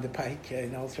down the pike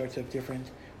in all sorts of different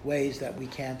ways that we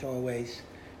cannot always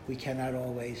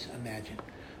imagine.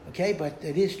 Okay, but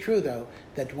it is true, though,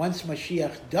 that once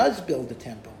Mashiach does build the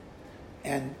temple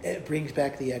and it brings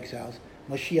back the exiles,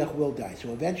 Mashiach will die.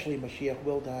 So eventually Mashiach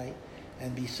will die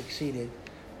and be succeeded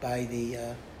by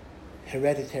the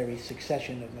hereditary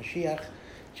succession of Mashiach,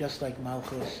 just like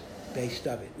Malchus based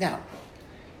of it. Now,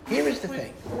 here is the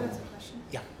thing. That's a question.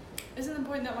 Yeah. Isn't the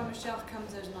point that when Mashiach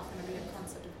comes, there's not going to be a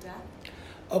concept of death?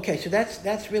 Okay, so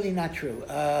that's really not true.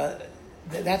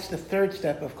 That's the third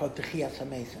step of called Techiyas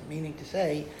HaMesim, meaning to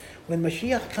say, when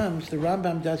Mashiach comes, the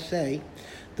Rambam does say,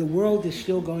 the world is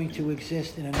still going to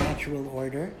exist in a natural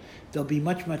order. There'll be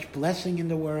much, much blessing in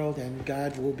the world, and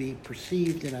God will be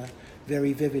perceived in a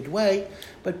very vivid way,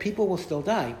 but people will still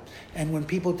die. And when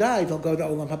people die, they'll go to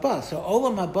Olam Haba. So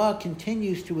Olam Haba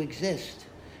continues to exist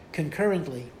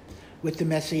concurrently with the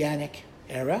Messianic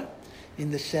era,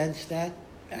 in the sense that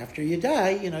after you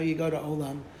die, you go to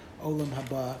Olam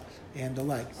Haba and the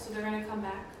like. So they're going to come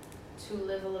back to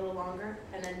live a little longer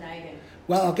and then die again.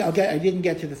 Well, I didn't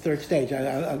get to the third stage.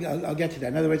 I'll get to that.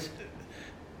 In other words,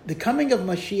 the coming of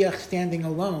Mashiach standing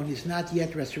alone is not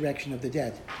yet resurrection of the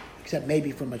dead, except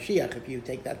maybe for Mashiach if you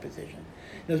take that position.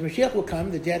 As Mashiach will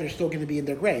come, the dead are still going to be in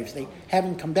their graves. They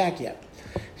haven't come back yet.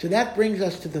 So that brings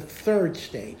us to the third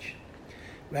stage,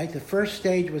 right? The first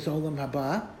stage was Olam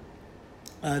Haba.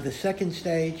 The second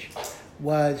stage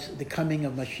was the coming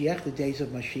of Mashiach, the days of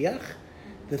Mashiach.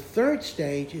 The third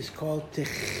stage is called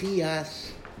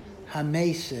Techiyas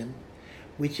HaMesim,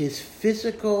 which is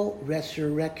physical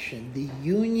resurrection, the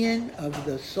union of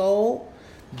the soul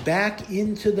back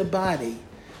into the body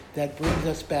that brings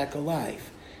us back alive.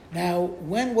 Now,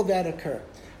 when will that occur?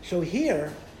 So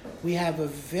here we have a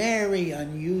very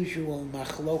unusual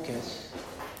machlokas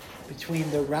between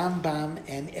the Rambam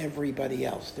and everybody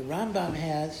else. The Rambam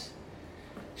has,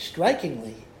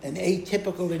 strikingly, an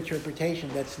atypical interpretation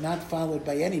that's not followed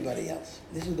by anybody else.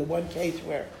 This is the one case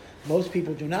where most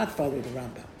people do not follow the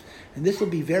Rambam. And this will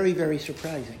be very, very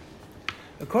surprising.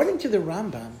 According to the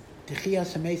Rambam,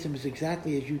 Techiyas HaMesim is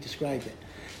exactly as you described it.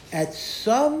 At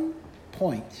some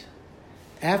point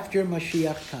after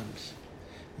Mashiach comes,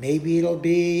 maybe it'll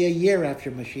be a year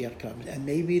after Mashiach comes, and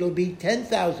maybe it'll be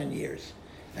 10,000 years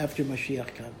after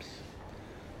Mashiach comes,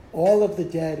 all of the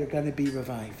dead are going to be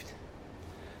revived.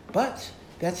 But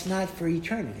that's not for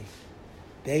eternity.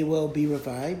 They will be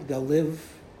revived. They'll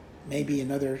live maybe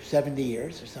another 70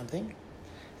 years or something,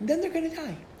 and then they're going to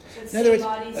die. So In other same words,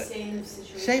 body, same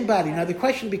situation. Same body. Now the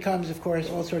question becomes, of course,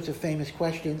 all sorts of famous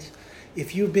questions.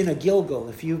 If you've been a Gilgal,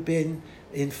 if you've been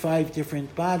in 5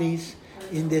 different bodies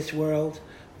in this world,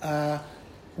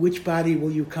 which body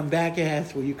will you come back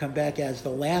as? Will you come back as the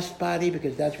last body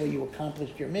because that's where you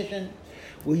accomplished your mission?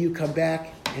 Will you come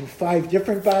back in 5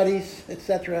 different bodies,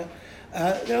 etc.?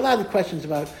 There are a lot of questions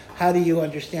about how do you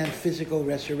understand physical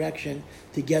resurrection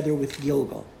together with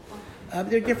Gilgal.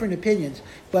 There are different opinions,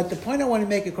 but the point I want to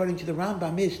make, according to the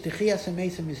Rambam, is Techiyas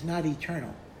HaMesim is not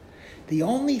eternal. The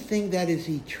only thing that is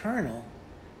eternal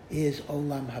is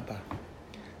Olam Haba,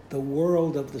 the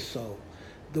world of the soul.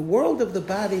 The world of the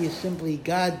body is simply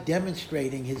God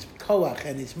demonstrating His koach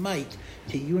and His might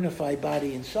to unify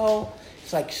body and soul.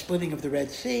 It's like splitting of the Red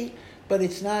Sea, but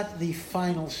it's not the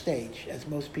final stage, as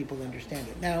most people understand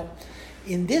it. Now,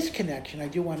 in this connection, I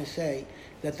do want to say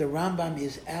that the Rambam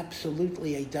is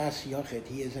absolutely a das yochid.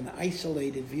 He is an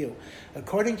isolated view.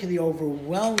 According to the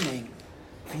overwhelming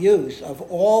views of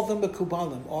all the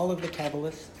Mekubalim, all of the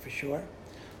Kabbalists, for sure,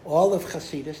 all of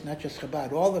Hasidus, not just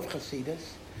Chabad, all of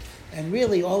Hasidus, and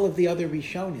really all of the other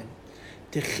Rishonim,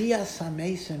 Techiyas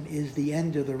HaMesim is the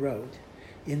end of the road,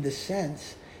 in the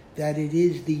sense that it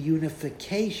is the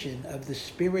unification of the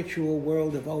spiritual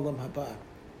world of Olam Haba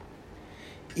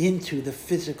into the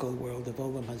physical world of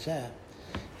Olam Hazeh,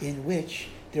 in which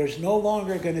there's no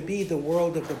longer going to be the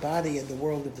world of the body and the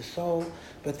world of the soul,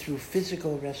 but through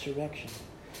physical resurrection.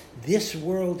 This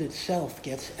world itself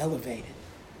gets elevated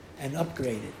and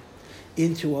upgraded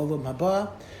into Olam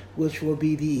Haba, which will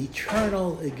be the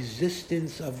eternal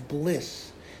existence of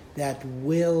bliss that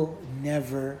will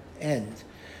never end.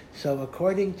 So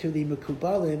according to the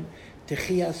Mekubalim,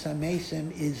 Techiyas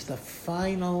HaMesim is the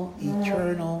final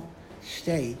eternal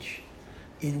stage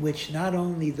in which not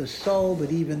only the soul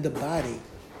but even the body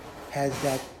has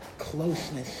that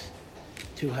closeness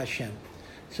to Hashem.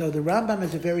 So the Rambam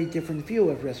has a very different view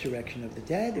of resurrection of the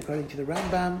dead. According to the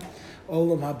Rambam,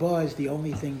 Olam Haba is the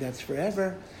only thing that's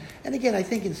forever. And again, I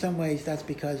think in some ways that's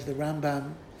because the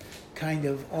Rambam kind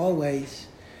of always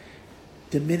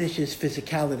diminishes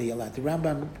physicality a lot. The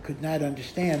Rambam could not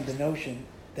understand the notion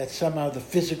that somehow the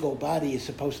physical body is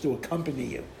supposed to accompany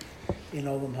you in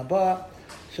Olam Haba.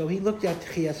 So he looked at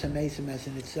Techiyas HaMesim as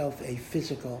in itself a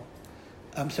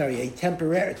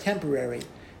temporary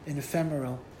and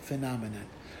ephemeral phenomenon.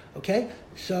 Okay?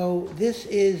 So this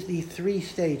is the 3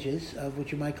 stages of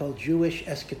what you might call Jewish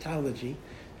eschatology,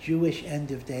 Jewish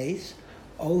end of days.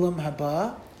 Olam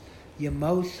Haba,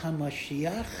 Yemos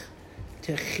HaMashiach,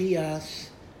 Techiyas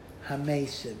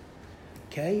HaMesim.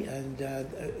 Okay? And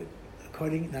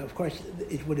now of course,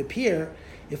 it would appear,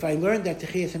 if I learned that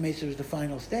Techiyas HaMesim is the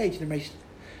final stage, the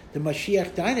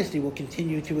Mashiach dynasty will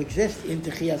continue to exist in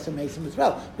Techiyas HaMesim as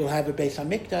well. We'll have a Beis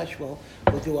HaMikdash, we'll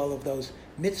do all of those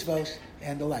mitzvos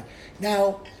and the like.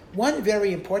 Now, one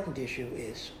very important issue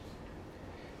is,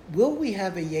 will we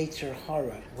have a Yetzer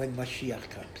Hara when Mashiach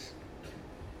comes?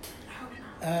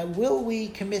 Will we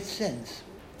commit sins?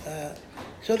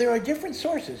 So there are different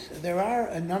sources. There are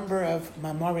a number of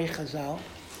Mamari Chazal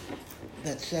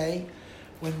that say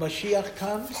when Mashiach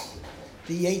comes,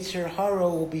 the Yetzer Hara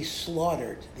will be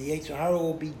slaughtered. The Yetzer Hara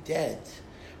will be dead.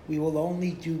 We will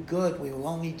only do good. We will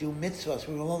only do mitzvahs.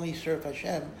 We will only serve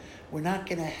Hashem. We're not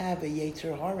going to have a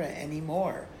Yetzer Hara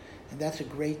anymore. And that's a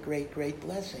great, great, great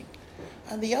blessing.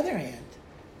 On the other hand,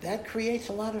 that creates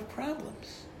a lot of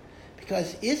problems.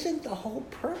 Because isn't the whole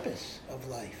purpose of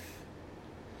life,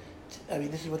 I mean,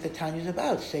 this is what the Tanya is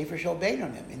about, Sefer Shel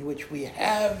Beinonim, in which we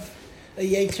have a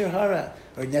Yetzer Hara,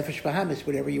 or Nefesh Bahamis,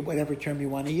 whatever term you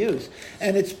want to use.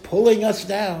 And it's pulling us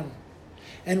down.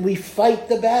 And we fight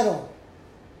the battle.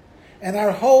 And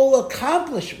our whole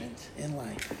accomplishment in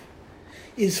life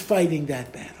is fighting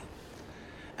that battle.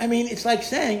 I mean, it's like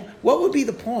saying, what would be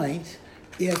the point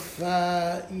if,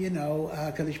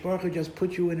 Kadosh Baruch Hu just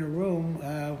put you in a room,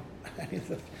 I'm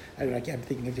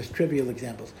thinking of just trivial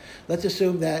examples. Let's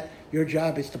assume that your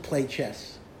job is to play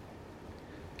chess.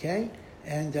 Okay?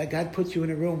 And God puts you in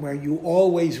a room where you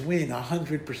always win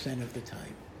 100% of the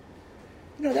time.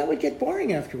 That would get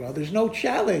boring after a while. There's no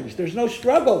challenge. There's no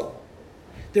struggle.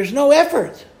 There's no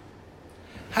effort.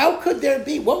 How could there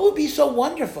be? What would be so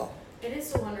wonderful? It is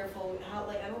so wonderful how,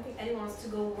 I don't think anyone wants to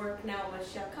go work now when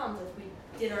Mashiach comes. If we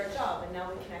did our job and now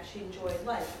we can actually enjoy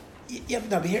life.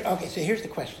 So here's the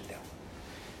question now.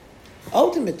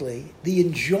 Ultimately, the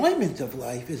enjoyment of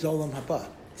life is Olam Haba.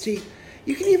 See,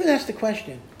 you can even ask the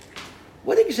question,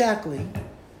 what exactly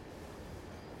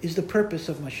is the purpose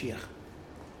of Mashiach?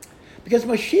 Because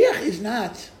Mashiach is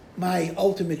not my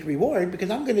ultimate reward, because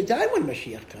I'm going to die when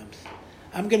Mashiach comes.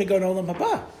 I'm going to go to Olam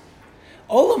Haba.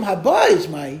 Olam haba is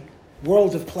my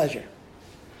world of pleasure.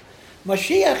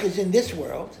 Mashiach is in this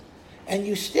world, and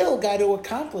you still got to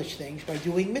accomplish things by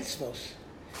doing mitzvos.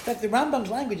 In fact, the Rambam's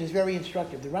language is very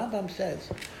instructive. The Rambam says,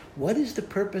 what is the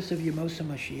purpose of Yemosa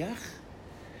Mashiach?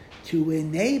 To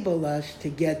enable us to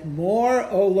get more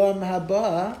Olam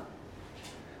haba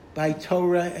by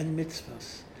Torah and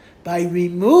mitzvos, by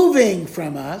removing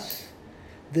from us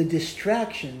the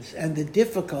distractions and the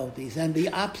difficulties and the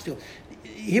obstacles.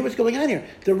 Hear what's going on here.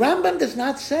 The Rambam does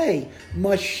not say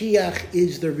Mashiach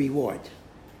is the reward.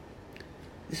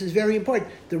 This is very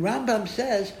important. The Rambam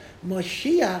says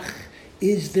Mashiach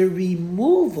is the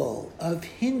removal of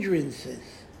hindrances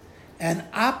and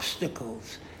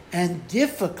obstacles and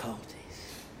difficulties.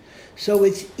 So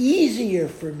it's easier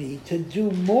for me to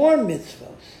do more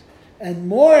mitzvos and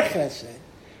more chesed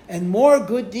and more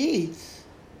good deeds.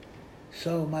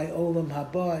 So my olam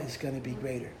haba is going to be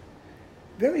greater.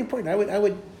 Very important. I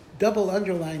would double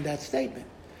underline that statement.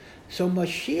 So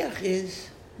Mashiach is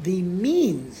the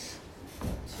means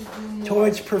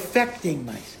towards perfecting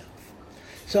myself.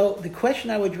 So the question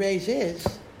I would raise is,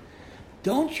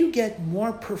 don't you get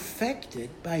more perfected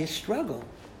by a struggle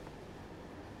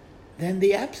than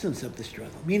the absence of the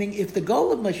struggle? Meaning, if the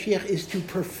goal of Mashiach is to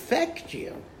perfect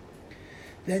you,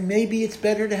 then maybe it's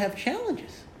better to have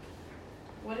challenges.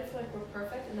 What if we're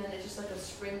perfect and then it's just a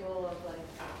sprinkle of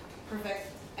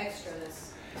perfect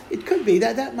extraness? It could be.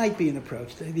 That might be an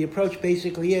approach. The approach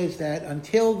basically is that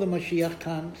until the Mashiach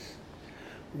comes,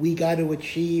 we got to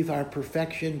achieve our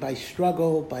perfection by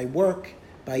struggle, by work,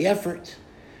 by effort.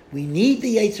 We need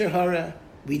the Yetzer Hara.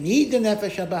 We need the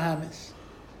Nefesh HaBahamis.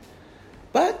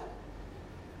 But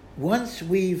once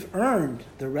we've earned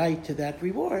the right to that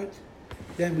reward,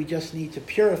 then we just need to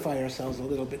purify ourselves a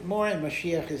little bit more, and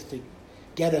Mashiach is to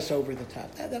get us over the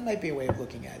top. That might be a way of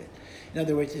looking at it. In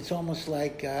other words, it's almost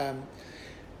like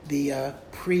the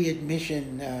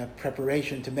pre-admission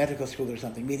preparation to medical school or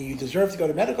something, meaning you deserve to go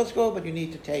to medical school, but you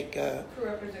need to take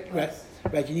right.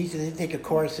 You need to take a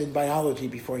course in biology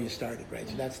before you started, right?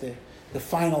 So that's the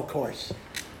final course.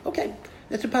 Okay,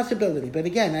 that's a possibility. But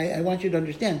again, I want you to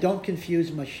understand, don't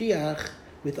confuse Mashiach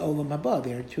with Olam Haba.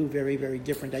 They are two very, very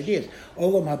different ideas.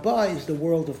 Olam Haba is the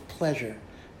world of pleasure,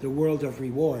 the world of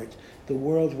reward, the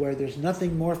world where there's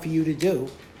nothing more for you to do.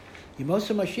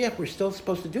 Yemosa Mashiach, we're still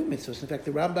supposed to do mitzvahs. In fact,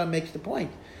 the Rambam makes the point.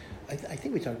 I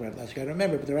think we talked about it last week, I don't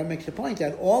remember, but the Rambam makes the point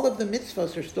that all of the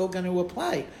mitzvahs are still going to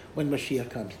apply when Mashiach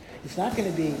comes. It's not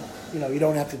going to be, you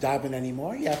don't have to daven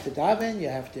anymore. You have to daven, you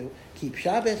have to keep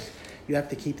Shabbos, you have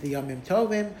to keep the Yomim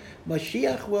Tovim.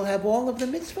 Mashiach will have all of the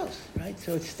mitzvahs, right?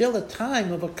 So it's still a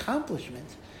time of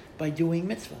accomplishment by doing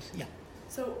mitzvahs. Yeah.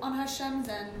 So on Hashem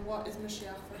then, what is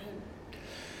Mashiach for him?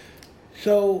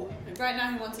 So right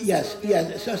now he wants us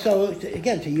yes. So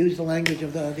again, to use the language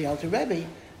of the Alter Rebbe,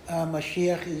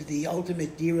 Mashiach is the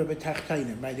ultimate dira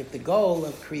b'tachtainim, right? If the goal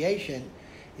of creation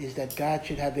is that God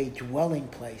should have a dwelling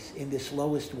place in this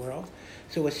lowest world,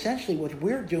 so essentially what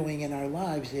we're doing in our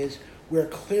lives is we're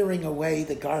clearing away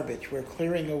the garbage, we're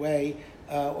clearing away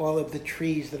all of the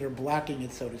trees that are blocking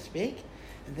it, so to speak,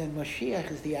 and then Mashiach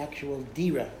is the actual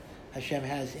dira Hashem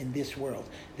has in this world.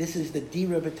 This is the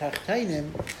dira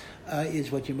b'tachtainim,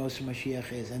 is what Yemosa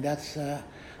Mashiach is, and that's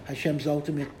Hashem's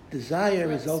ultimate desire,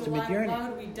 his ultimate yearning. Why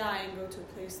would we die and go to a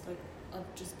place of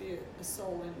just be a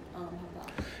soul in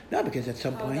Haba? No, because at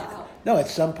some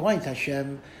point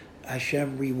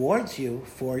Hashem rewards you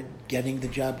for getting the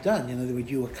job done. In other words,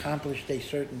 you accomplished a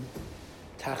certain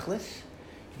tachlis,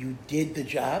 you did the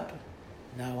job.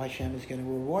 Now Hashem is going to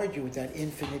reward you with that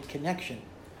infinite connection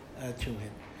to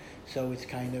Him. So it's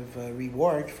kind of a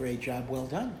reward for a job well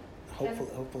done.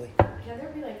 Hopefully. Can there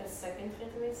be a second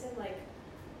Chayt, like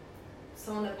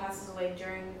someone that passes away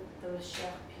during the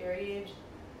Mashiach period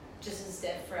just is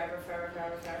dead forever?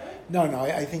 No.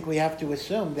 I think we have to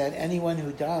assume that anyone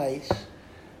who dies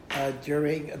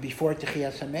before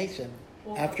Techiyas HaMesim,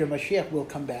 after Mashiach, will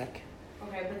come back.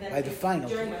 Okay, but then by the final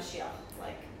during Mashiach,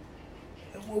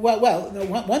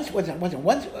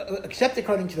 once, except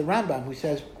according to the Rambam, who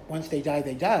says once they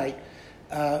die.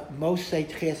 Most say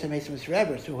Techiyas HaMesim is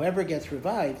forever, so whoever gets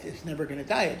revived is never going to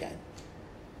die again.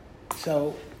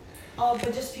 So. Oh,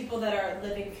 but just people that are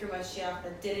living through Mashiach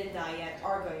that didn't die yet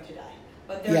are going to die,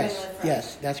 but they're going to live forever.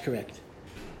 Yes, that's correct.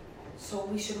 So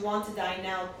we should want to die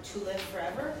now to live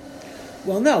forever?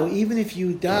 Well, no. Even if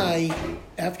you die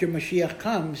after Mashiach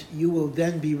comes, you will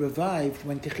then be revived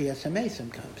when Techiyas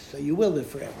HaMesim comes. So you will live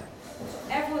forever.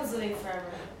 Everyone's living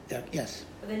forever. Yes.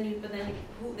 But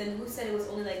then who said it was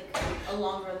only a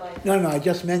longer life? No. I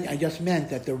just meant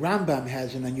that the Rambam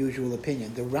has an unusual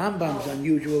opinion. The Rambam's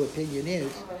unusual opinion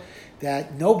is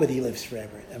that nobody lives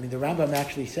forever. I mean, the Rambam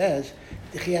actually says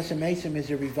the Chiyas HaMesim is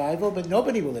a revival, but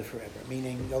nobody will live forever,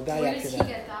 meaning they'll die after that. Where does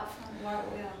he get that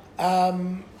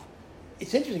from?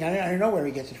 It's interesting. I don't know where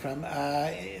he gets it from.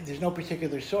 There's no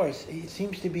particular source. It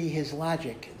seems to be his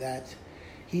logic that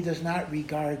he does not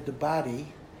regard the body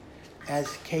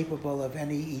as capable of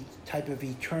any type of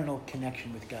eternal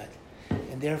connection with God.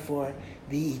 And therefore,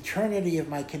 the eternity of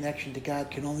my connection to God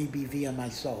can only be via my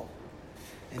soul.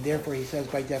 And therefore, he says,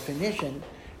 by definition,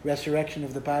 resurrection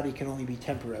of the body can only be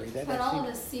temporary. But all of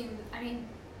this seems, I mean,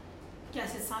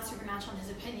 yes, it's not supernatural in his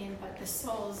opinion, but the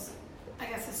soul's, I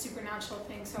guess, a supernatural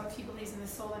thing. So if he believes in the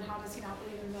soul, then how does he not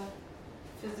believe in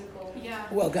the physical? Yeah.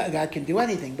 Well, God can do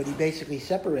anything, but he basically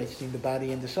separates between the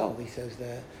body and the soul. He says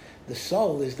the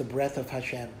soul is the breath of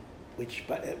Hashem, which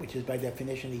is by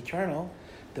definition eternal.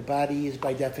 The body is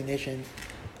by definition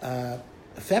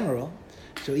ephemeral.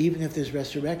 So even if there's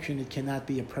resurrection, it cannot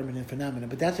be a permanent phenomenon.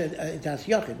 But that's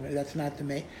Yochid. That's not the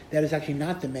main. That is actually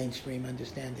not the mainstream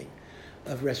understanding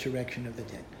of resurrection of the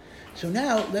dead. So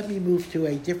now let me move to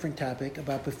a different topic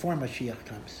about before Mashiach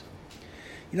comes.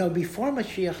 Before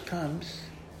Mashiach comes,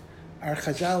 our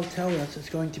Chazal tell us it's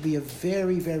going to be a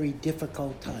very, very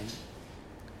difficult time.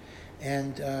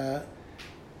 And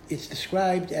it's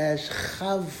described as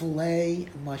Chavlei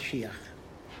Mashiach.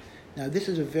 Now this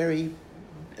is a very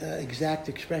exact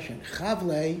expression.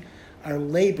 Chavlei are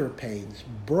labor pains,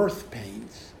 birth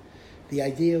pains. The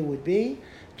idea would be,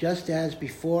 just as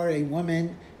before a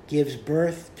woman gives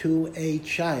birth to a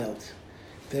child,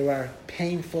 there are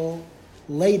painful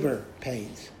labor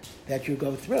pains that you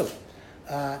go through.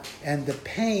 And the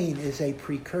pain is a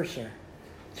precursor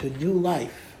to new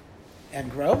life and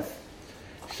growth.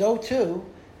 So too,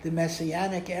 the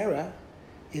Messianic era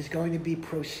is going to be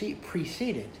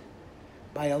preceded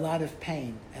by a lot of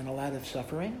pain and a lot of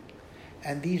suffering,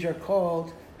 and these are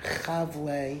called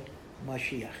Chavlei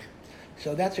Mashiach.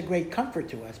 So that's a great comfort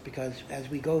to us, because as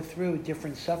we go through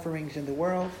different sufferings in the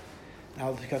world, and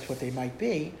I'll discuss what they might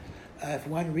be, if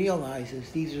one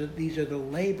realizes these are the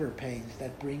labor pains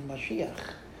that bring Mashiach,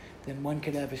 then one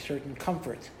can have a certain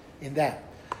comfort in that.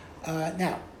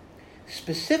 Now,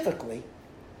 specifically,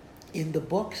 in the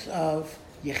books of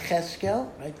Yecheskel,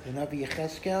 right, the Navi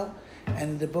Yecheskel,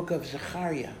 and in the book of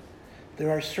Zechariah,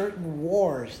 there are certain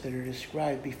wars that are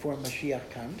described before Mashiach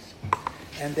comes,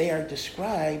 and they are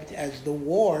described as the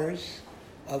wars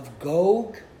of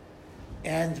Gog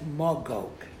and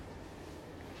Magog.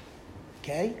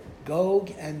 Okay?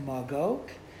 Gog and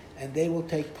Magog, and they will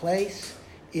take place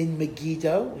in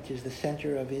Megiddo, which is the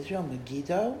center of Israel,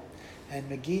 Megiddo, and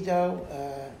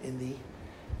Megiddo in the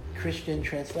Christian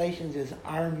translations is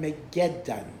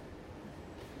Armageddon.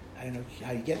 I don't know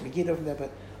how you get Megiddo from that,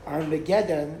 but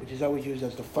Armageddon, which is always used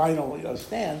as the final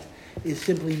stand, is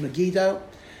simply Megiddo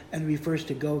and refers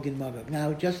to Gog and Magog.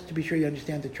 Now, just to be sure you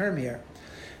understand the term here,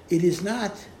 it is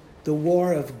not the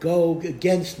war of Gog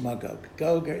against Magog.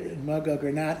 Gog and Magog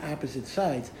are not opposite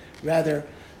sides. Rather,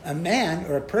 a man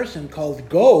or a person called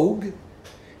Gog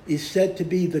is said to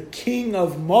be the king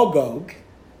of Magog,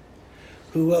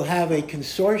 who will have a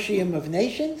consortium of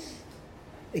nations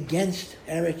against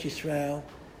Eretz Yisrael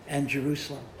and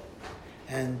Jerusalem.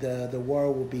 And the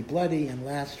war will be bloody and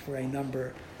last for a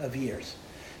number of years.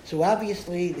 So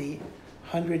obviously the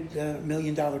 $100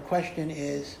 million question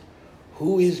is,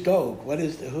 who is Gog?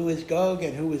 Who is Gog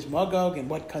and who is Magog and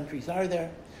what countries are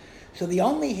there? So the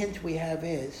only hint we have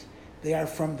is they are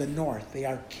from the north. They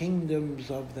are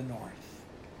kingdoms of the north.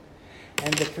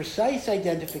 And the precise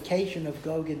identification of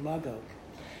Gog and Magog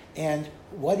and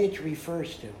what it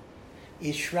refers to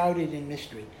is shrouded in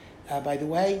mystery. By the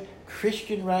way,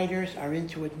 Christian writers are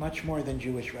into it much more than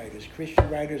Jewish writers. Christian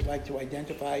writers like to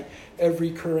identify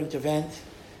every current event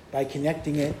by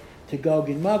connecting it to Gog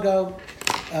and Magog.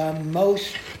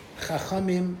 Most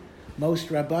Chachamim, most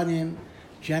Rabbanim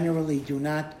generally do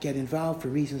not get involved for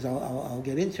reasons I'll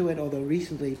get into it, although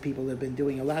recently people have been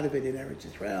doing a lot of it in Eretz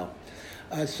Yisrael.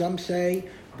 Some say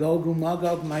Gog and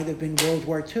Magog might have been World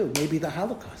War II. Maybe the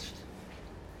Holocaust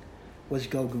was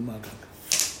Gog and Magog,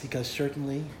 because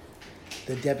certainly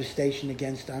the devastation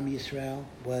against Am Yisrael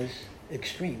was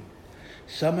extreme.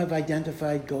 Some have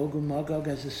identified Gog and Magog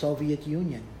as the Soviet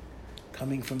Union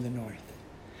coming from the north.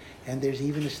 And there's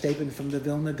even a statement from the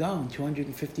Vilna Gaon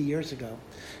 250 years ago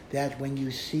that when you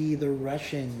see the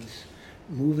Russians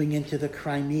moving into the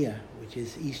Crimea, which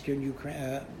is eastern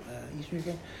Ukraine,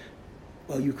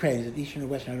 Ukraine, is it eastern or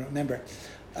western? I don't remember.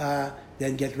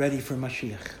 Then get ready for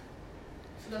Mashiach.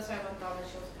 So that's why when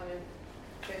Mashiach was coming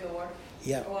during the war?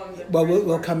 Yeah. Well,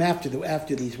 we'll come after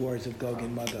these wars of Gog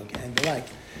and Magog and the like.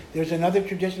 There's another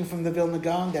tradition from the Vilna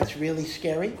Gaon that's really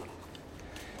scary.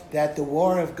 that the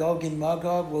war of Gog and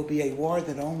Magog will be a war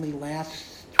that only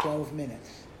lasts 12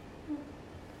 minutes.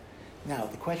 Now,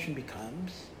 the question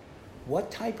becomes,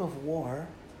 what type of war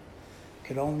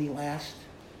could only last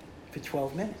for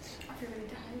 12 minutes? Everybody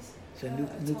dies. It's a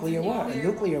nuclear war. A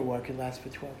nuclear war could last for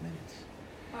 12 minutes.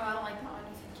 Oh, I don't like that one.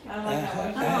 I don't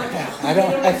like that one. I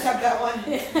don't don't accept that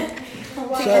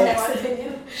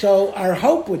one. So our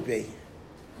hope would be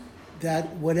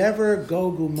that whatever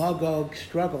Gog and Magog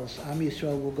struggles Am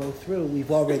Yisrael will go through,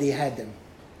 we've already had them.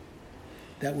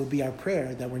 That would be our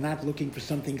prayer, that we're not looking for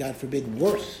something, God forbid,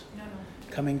 worse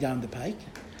coming down the pike.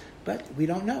 But we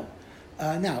don't know.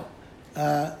 Now,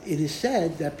 it is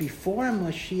said that before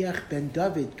Mashiach ben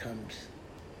David comes,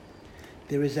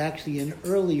 there is actually an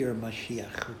earlier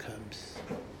Mashiach who comes.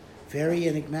 Very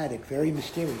enigmatic, very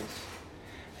mysterious.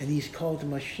 And he's called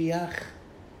Mashiach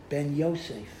ben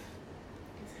Yosef.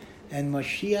 And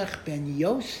Mashiach ben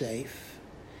Yosef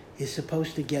is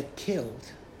supposed to get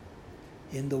killed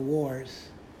in the wars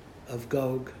of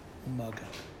Gog and Magog.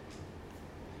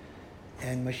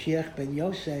 And Mashiach ben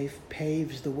Yosef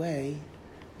paves the way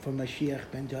for Mashiach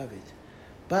ben David.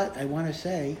 But I want to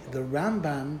say, the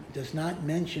Rambam does not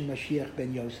mention Mashiach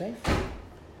ben Yosef.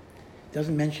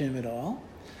 Doesn't mention him at all.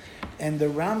 And the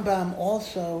Rambam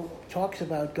also talks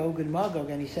about Gog and Magog,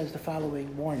 and he says the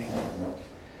following warning.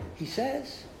 He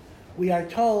says, we are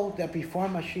told that before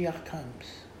Mashiach comes,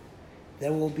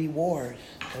 there will be wars,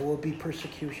 there will be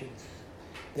persecutions,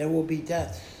 there will be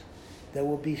deaths, there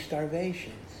will be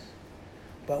starvations.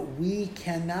 But we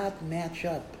cannot match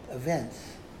up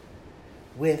events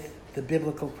with the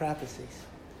biblical prophecies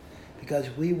because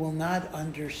we will not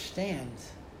understand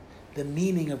the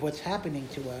meaning of what's happening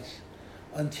to us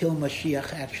until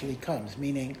Mashiach actually comes.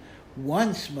 Meaning,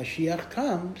 once Mashiach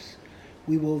comes,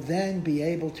 we will then be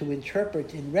able to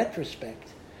interpret in retrospect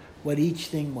what each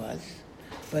thing was.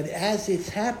 But as it's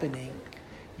happening,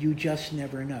 you just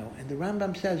never know. And the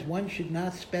Rambam says one should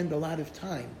not spend a lot of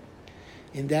time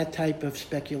in that type of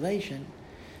speculation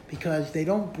because they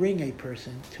don't bring a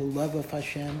person to love of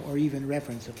Hashem or even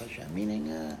reverence of Hashem.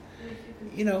 Meaning,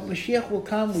 Mashiach will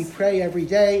come, we pray every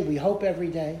day, we hope every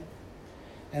day,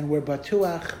 and we're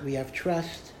batuach, we have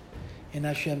trust in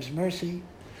Hashem's mercy,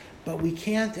 but we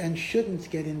can't and shouldn't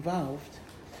get involved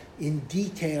in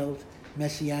detailed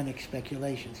messianic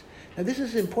speculations. Now, this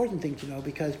is an important thing to know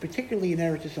because particularly in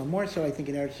Eretz Yisrael, more so I think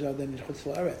in Eretz Yisrael than in Chutz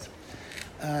La'aretz,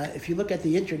 if you look at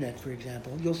the internet, for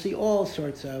example, you'll see all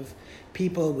sorts of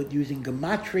people with using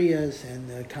gematrias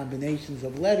and combinations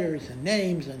of letters and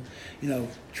names, and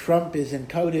Trump is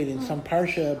encoded in some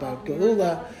parsha about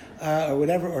Geula or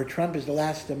whatever, or Trump is the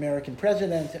last American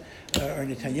president, or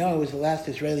Netanyahu is the last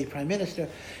Israeli prime minister,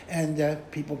 and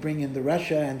people bring in the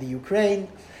Russia and the Ukraine,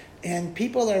 and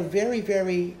people are very,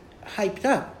 very hyped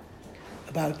up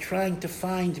about trying to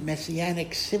find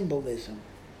messianic symbolism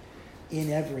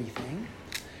in everything.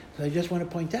 So I just want to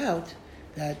point out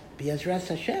that B'ezras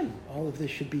Hashem, all of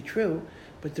this should be true,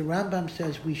 but the Rambam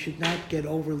says we should not get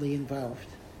overly involved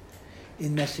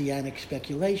in messianic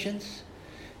speculations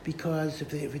because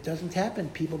if it doesn't happen,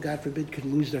 people, God forbid, could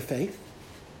lose their faith.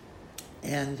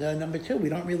 And number two, we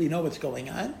don't really know what's going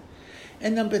on.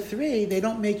 And number three, they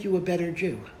don't make you a better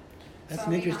Jew. That's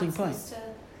an interesting point.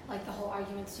 Like the whole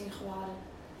argument between Chabad,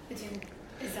 between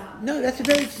Islam. No, that's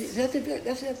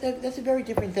a very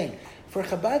different thing. For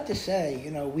Chabad to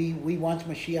say, we want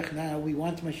Mashiach now, we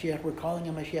want Mashiach, we're calling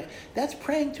him Mashiach, that's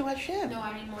praying to Hashem. No,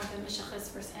 I mean more the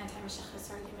Mashiachist versus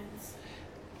anti-Mashiachist arguments.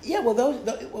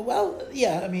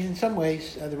 Yeah, in some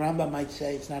ways, the Rambam might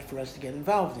say it's not for us to get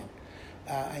involved in.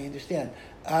 I understand.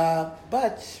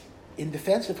 But in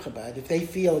defense of Chabad, if they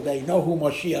feel they know who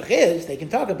Mashiach is, they can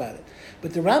talk about it.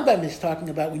 But the Rambam is talking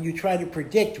about when you try to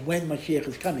predict when Mashiach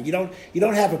is coming. You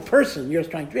don't have a person, you're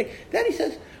just trying to predict. Then he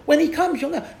says, when he comes,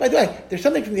 you'll know. By the way, there's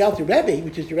something from the Alter Rebbe,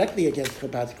 which is directly against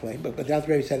Chabad's claim, but the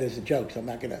Alter Rebbe said it as a joke, so I'm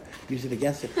not going to use it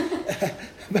against it.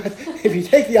 But if you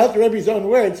take the Alter Rebbe's own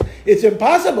words, it's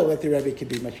impossible that the Rebbe can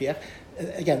be Mashiach.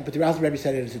 Again, but the Alter Rebbe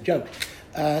said it as a joke.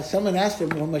 Someone asked him,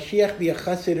 will Mashiach be a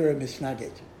chassid or a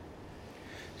misnagid?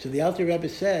 So the Alter Rebbe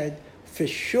said, for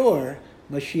sure,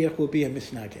 Mashiach will be a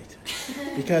misnagid.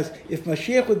 Because if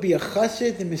Mashiach would be a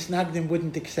chassid, the misnagdim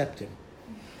wouldn't accept him.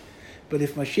 But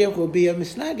if Mashiach will be a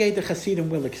misnagid, the chassidim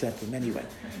will accept him anyway.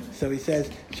 So he says,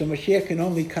 so Mashiach can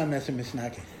only come as a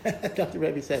misnagid. That's what the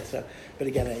Rebbe said. So, but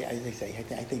again, as I say, I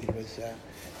think it was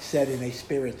said in a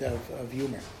spirit of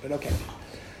humor. But okay.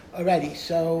 Alrighty,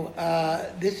 so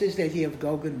this is the idea of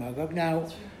Gog and Magog. Now,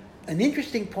 an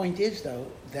interesting point is, though,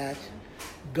 that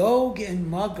Gog and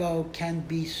Magog can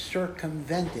be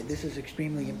circumvented. This is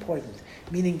extremely important.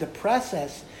 Meaning the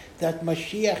process that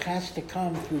Mashiach has to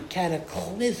come through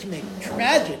cataclysmic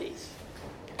tragedies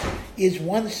is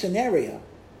one scenario.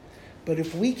 But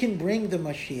if we can bring the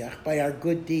Mashiach by our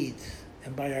good deeds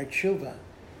and by our tshuva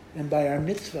and by our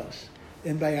mitzvos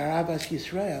and by our Avas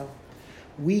Yisrael,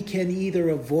 we can either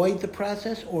avoid the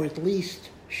process or at least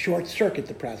short-circuit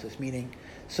the process, meaning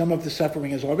some of the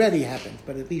suffering has already happened,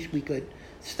 but at least we could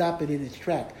stop it in its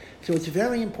track. So it's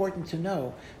very important to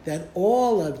know that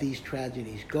all of these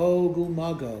tragedies, Gog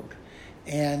u'Magog,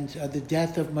 and the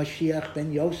death of Mashiach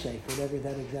ben Yosef, whatever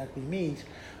that exactly means,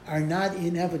 are not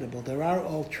inevitable. There are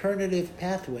alternative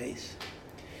pathways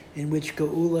in which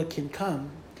Geula can come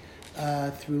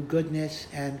through goodness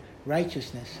and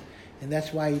righteousness. And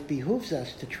that's why it behooves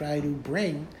us to try to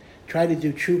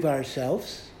do tshuva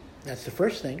ourselves, that's the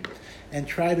first thing, and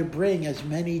try to bring as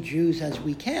many Jews as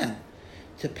we can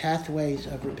to pathways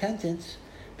of repentance,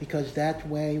 because that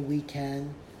way we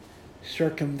can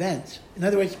circumvent. In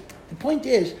other words, the point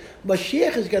is,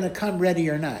 Mashiach is going to come ready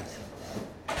or not.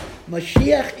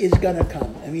 Mashiach is going to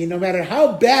come. I mean, no matter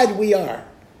how bad we are,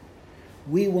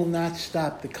 we will not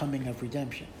stop the coming of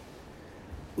redemption,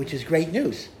 which is great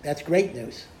news. That's great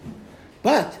news.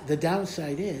 But the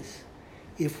downside is,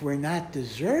 if we're not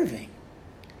deserving,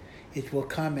 it will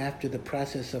come after the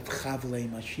process of Chavlei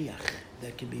Mashiach.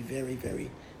 That can be very,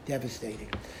 very devastating.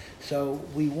 So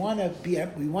we want to be.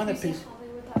 We want to.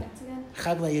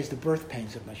 Chavlei is the birth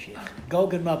pains of Mashiach.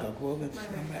 Gog and Magog. Well,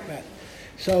 right.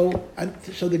 So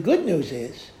the good news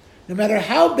is, no matter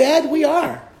how bad we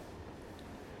are,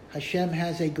 Hashem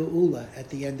has a geula at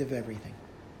the end of everything.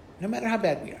 No matter how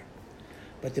bad we are.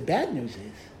 But the bad news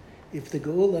is, if the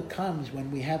geula comes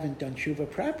when we haven't done tshuva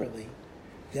properly,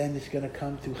 then it's going to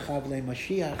come through Chavlei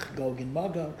Mashiach, Gog and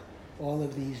Magog, all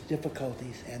of these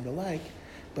difficulties and the like,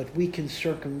 but we can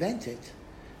circumvent it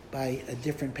by a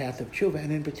different path of tshuva.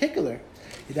 And in particular,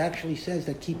 it actually says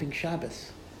that keeping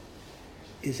Shabbos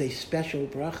is a special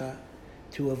bracha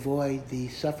to avoid the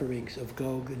sufferings of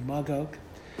Gog and Magog.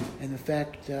 And in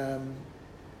fact, I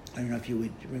don't know if you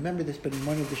would remember this, but in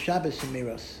one of the Shabbos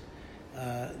Amiros,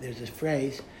 there's a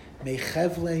phrase,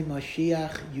 Mechevlei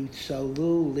Mashiach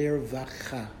yutzalu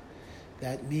lirvacha.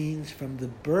 That means from the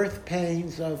birth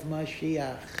pains of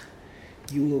Mashiach,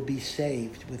 you will be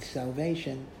saved with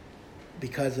salvation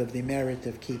because of the merit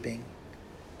of keeping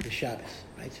the Shabbos.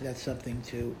 Right? So that's something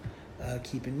to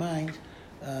keep in mind,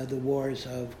 the wars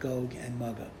of Gog and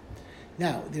Magog.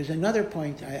 Now, there's another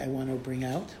point I want to bring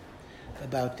out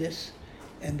about this,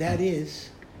 and that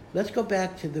is, let's go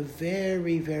back to the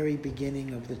very, very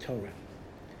beginning of the Torah.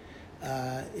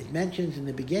 It mentions in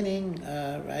the beginning,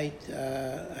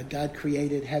 God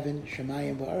created heaven,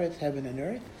 Shemayim v'aretz, heaven and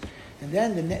earth. And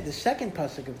then the second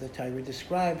pasuk of the Torah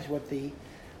describes what the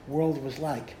world was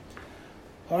like.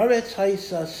 Haaretz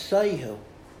haisa saihu.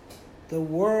 The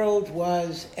world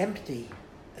was empty,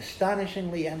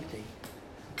 astonishingly empty.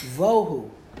 Vohu,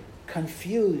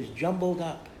 confused, jumbled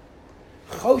up.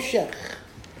 Choshech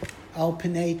al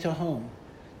pnei tahom.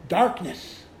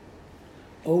 Darkness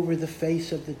over the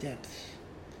face of the depths.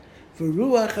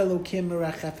 V'ruach Elokim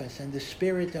merachefes, and the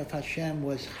spirit of Hashem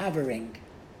was hovering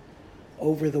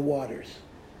over the waters.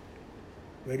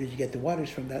 Where did you get the waters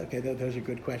from? That? Okay, those are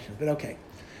good questions. But okay,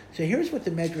 so here's what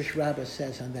the Medrash Rabbah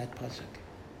says on that pasuk.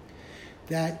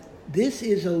 That this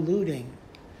is alluding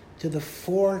to the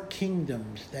 4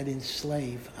 kingdoms that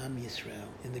enslave Am Yisrael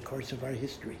in the course of our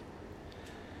history.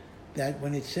 That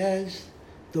when it says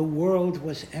the world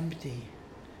was empty,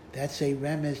 that's a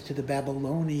remez to the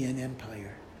Babylonian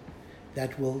Empire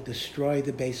that will destroy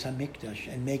the Beis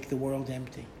HaMikdash and make the world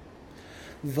empty.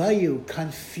 Vayu,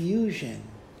 confusion,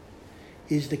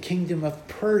 is the kingdom of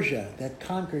Persia that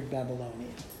conquered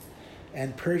Babylonia.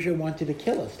 And Persia wanted to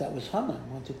kill us. That was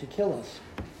Haman, wanted to kill us.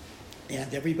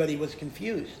 And everybody was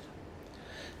confused.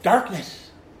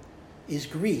 Darkness is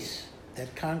Greece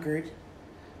that conquered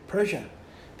Persia,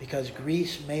 because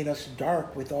Greece made us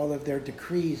dark with all of their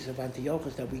decrees of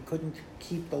Antiochus that we couldn't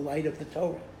keep the light of the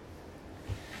Torah.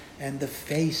 And the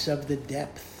face of the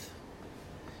depth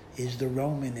is the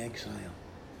Roman exile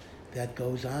that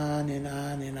goes on and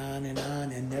on and on and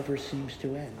on and never seems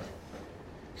to end.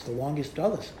 It's the longest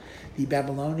gullus. The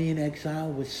Babylonian exile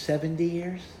was 70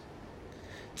 years.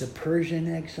 The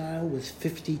Persian exile was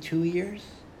 52 years.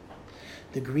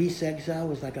 The Greece exile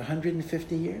was like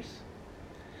 150 years.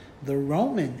 The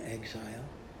Roman exile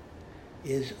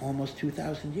is almost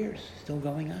 2,000 years, still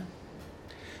going on.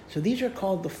 So these are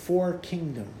called the 4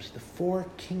 kingdoms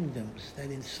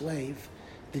that enslave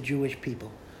the Jewish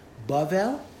people.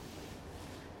 Bavel,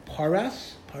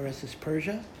 Paras is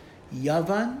Persia,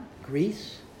 Yavan,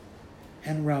 Greece,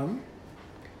 and Rome.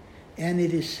 And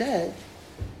it is said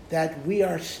that we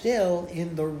are still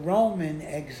in the Roman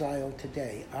exile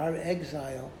today. Our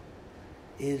exile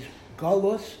is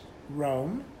Galus,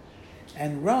 Rome,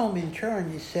 and Rome in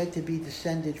turn is said to be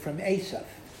descended from Asaph.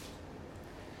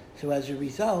 So as a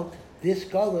result, this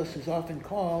Galus is often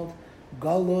called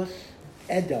Galus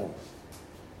Edom,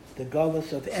 the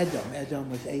Galus of Edom. Edom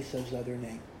was Asaph's other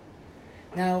name.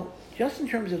 Now, just in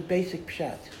terms of basic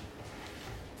pshat,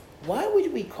 why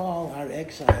would we call our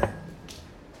exile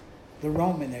the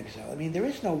Roman exile? I mean, there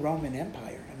is no Roman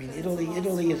Empire. I mean,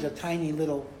 Italy is a tiny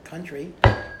little country,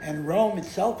 and Rome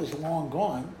itself is long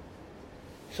gone.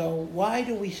 So why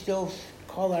do we still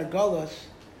call our Galus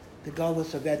the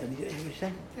Galus of Edom? You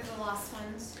saying? They're the last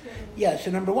ones. Yeah,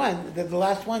 so number one, they're the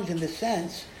last ones in the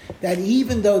sense that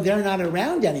even though they're not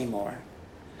around anymore,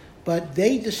 but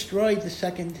they destroyed the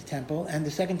second temple, and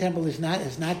the second temple has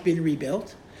not been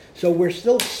rebuilt. So we're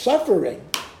still suffering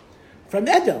from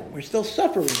Edom. We're still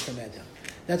suffering from Edom.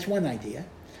 That's one idea.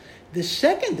 The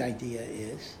second idea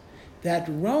is that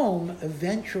Rome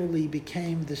eventually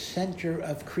became the center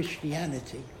of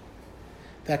Christianity.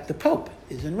 In fact, the Pope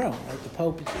is in Rome. Right?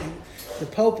 The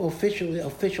Pope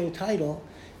official title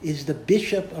is the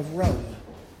Bishop of Rome.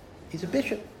 He's a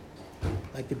bishop.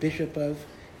 Like the Bishop of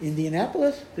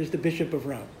Indianapolis, there's the Bishop of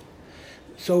Rome.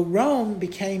 So Rome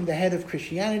became the head of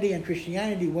Christianity, and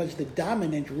Christianity was the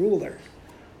dominant ruler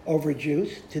over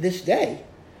Jews. To this day,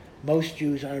 most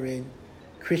Jews are in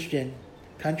Christian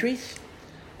countries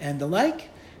and the like.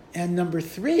 And number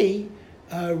three,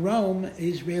 Rome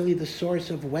is really the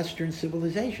source of Western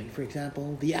civilization. For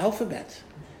example, the alphabet,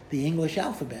 the English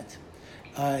alphabet,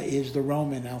 is the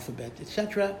Roman alphabet,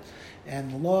 etc.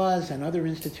 And the laws and other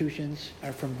institutions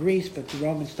are from Greece, but the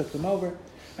Romans took them over.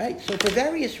 Right? So for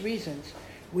various reasons,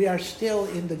 we are still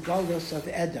in the Galus of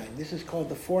Edom. This is called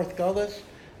the fourth Galus,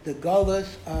 the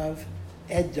Galus of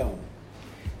Edom.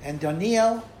 And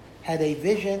Daniel had a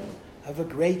vision of a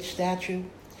great statue.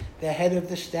 The head of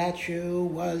the statue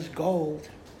was gold,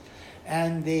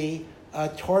 and the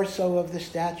torso of the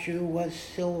statue was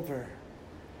silver,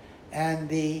 and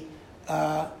the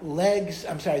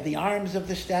the arms of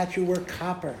the statue were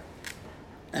copper,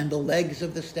 and the legs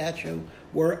of the statue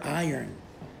were iron.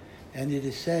 And it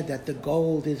is said that the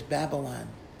gold is Babylon,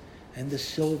 and the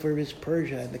silver is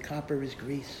Persia, and the copper is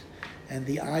Greece, and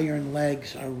the iron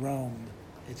legs are Rome,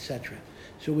 etc.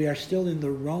 So we are still in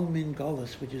the Roman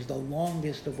Galus, which is the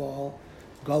longest of all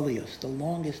Gallius, the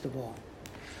longest of all.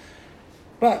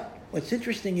 But what's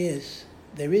interesting is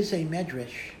there is a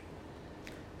medrash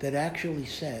that actually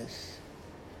says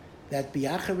that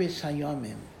B'acharis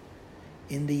Hayomim,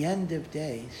 in the end of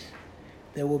days,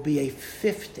 there will be a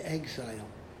fifth exile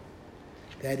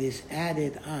that is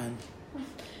added on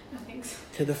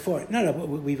to the fourth. No,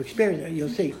 we've experienced it, you'll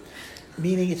see.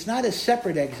 Meaning it's not a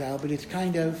separate exile, but it's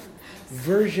kind of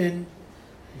version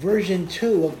 2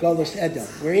 of Galus Edom.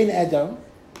 We're in Edom,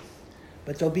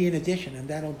 but there'll be an addition, and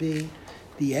that'll be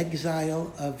the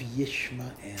exile of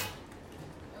Yishmael.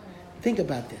 Think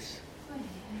about this.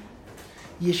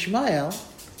 Yishmael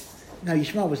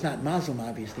was not Muslim,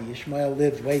 obviously. Yishmael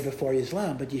lived way before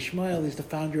Islam, but Yishmael is the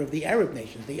founder of the Arab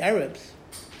nations. The Arabs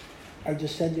are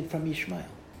descended from Yishmael.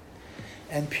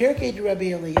 And Pirkei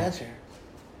Rabbi Eliezer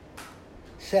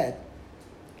said,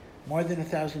 more than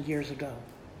 1,000 years ago,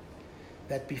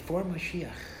 that before Mashiach,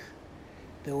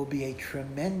 there will be a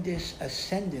tremendous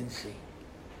ascendancy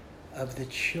of the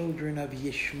children of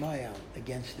Yishmael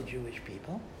against the Jewish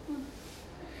people.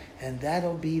 And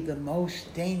that'll be the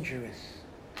most dangerous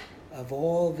of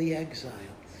all the exiles,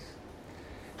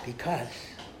 because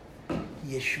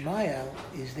Yishmael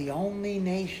is the only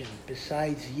nation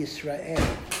besides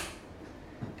Yisrael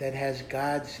that has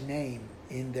God's name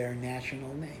in their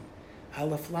national name.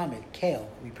 Aleph Lamed, Kel,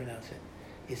 we pronounce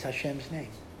it, is Hashem's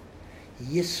name.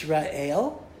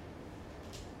 Yisrael,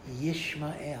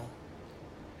 Yishmael.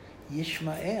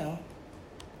 Yishmael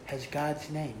has God's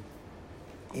name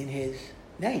in his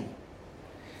name.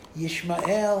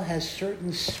 Yishmael has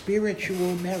certain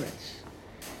spiritual merits.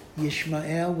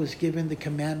 Yishmael was given the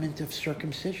commandment of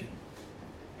circumcision.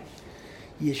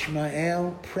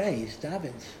 Yishmael prays,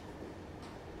 davens,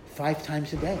 5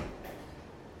 times a day,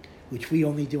 which we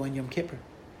only do on Yom Kippur.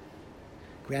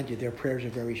 Granted, their prayers are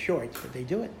very short, but they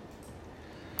do it.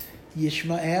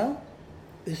 Yishmael,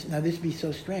 this be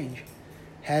so strange,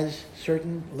 has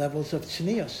certain levels of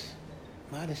tznius,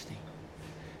 modesty.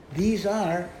 These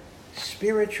are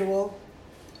spiritual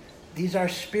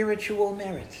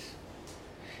merits.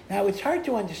 Now, it's hard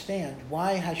to understand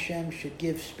why Hashem should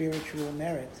give spiritual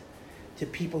merit to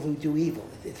people who do evil.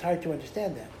 It's hard to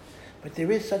understand that. But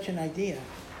there is such an idea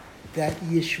that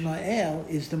Yishmael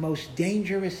is the most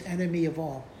dangerous enemy of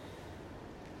all.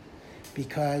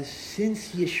 Because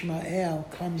since Yishmael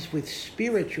comes with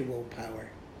spiritual power,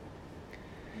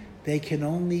 they can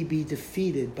only be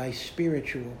defeated by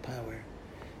spiritual power.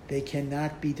 They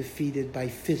cannot be defeated by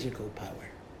physical power.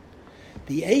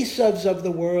 The Esavs of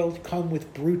the world come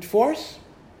with brute force,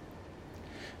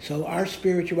 so our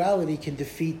spirituality can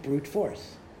defeat brute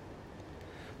force.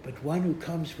 But one who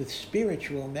comes with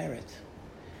spiritual merit,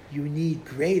 you need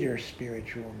greater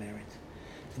spiritual merit.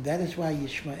 And that is why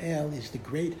Yishmael is the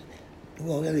greatest.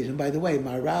 Well, and by the way,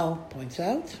 Maharal points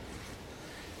out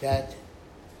that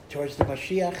towards the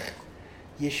Mashiach,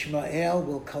 Yishmael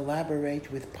will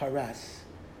collaborate with Paras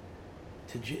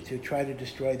to try to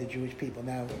destroy the Jewish people.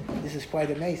 Now, this is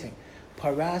quite amazing.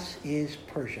 Paras is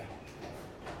Persia.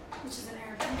 Which is an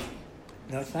Arab country.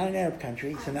 No, it's not an Arab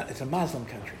country. It's a Muslim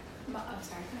country.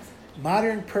 Sorry.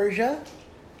 Modern Persia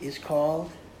is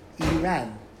called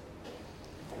Iran.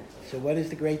 So what is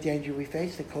the great danger we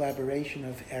face? The collaboration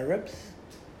of Arabs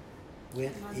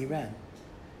with Iran.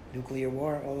 Nuclear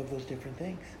war, all of those different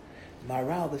things.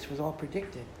 Maharal, this was all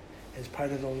predicted as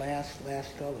part of the last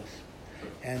Golos.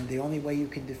 And the only way you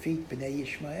can defeat Bnei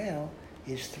Yishmael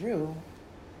is through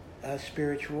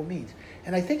spiritual means.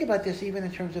 And I think about this even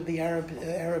in terms of the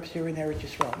Arabs here in Eretz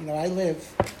Yisrael. You know, I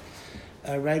live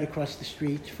right across the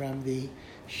street from the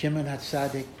Shimon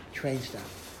HaTzadik train stop.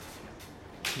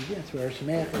 That's where our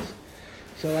Sameach is.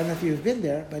 So I don't know if you've been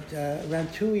there, but around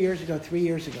 3 years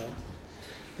ago,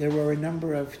 there were a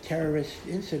number of terrorist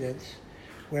incidents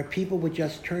where people would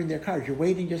just turn their cars.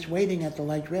 You're just waiting at the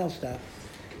light rail stop,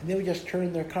 and they would just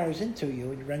turn their cars into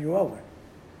you and run you over.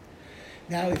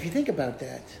 Now, if you think about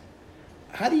that,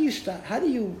 how do you stop? I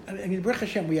mean, Baruch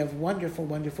Hashem, we have wonderful,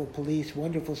 wonderful police,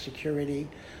 wonderful security.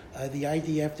 The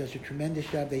IDF does a tremendous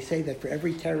job. They say that for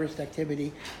every terrorist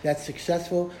activity that's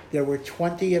successful, there were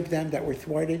 20 of them that were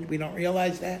thwarted. We don't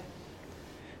realize that.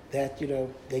 That,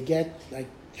 they get like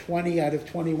 20 out of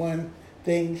 21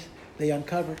 things they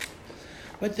uncover.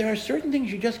 But there are certain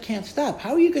things you just can't stop.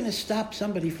 How are you going to stop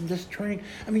somebody from just turning?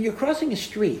 I mean, you're crossing a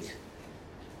street.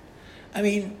 I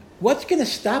mean, what's going to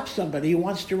stop somebody who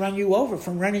wants to run you over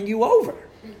from running you over?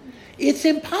 It's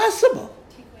impossible.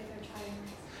 Take away their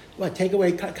tires. What, take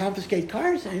away, confiscate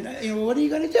cars? And, what are you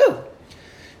going to do?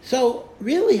 So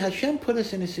really, Hashem put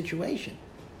us in a situation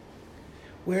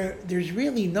where there's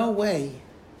really no way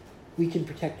we can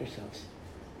protect ourselves.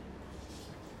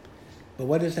 But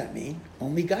what does that mean?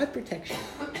 Only God protects you.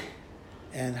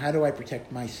 And how do I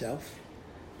protect myself?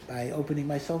 By opening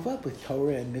myself up with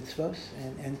Torah and mitzvos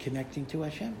and connecting to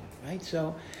Hashem, right?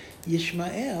 So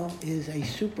Yishmael is a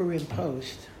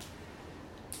superimposed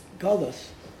Golos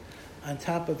on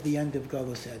top of the end of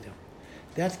Golos Edom.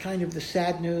 That's kind of the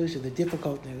sad news or the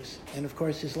difficult news. And of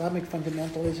course, Islamic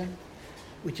fundamentalism,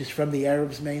 which is from the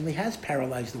Arabs mainly, has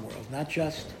paralyzed the world, not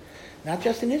just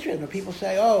in Israel. When people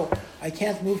say, I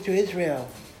can't move to Israel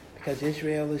because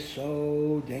Israel is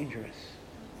so dangerous.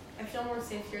 I feel more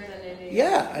safe here than in India.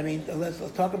 Yeah, I mean, let's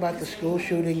talk about the school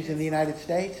shootings in the United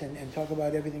States and talk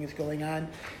about everything that's going on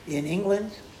in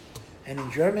England and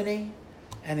in Germany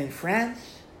and in France.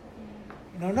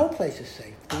 No place is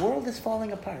safe. The world is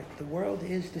falling apart. The world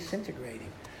is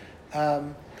disintegrating.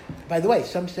 By the way,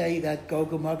 some say that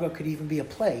Gog and Magog could even be a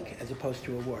plague as opposed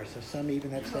to a war. So some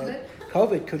even have said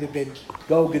COVID could have been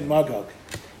Gog and Magog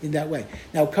in that way.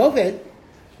 Now, COVID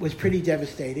was pretty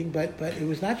devastating, but it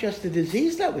was not just the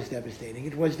disease that was devastating.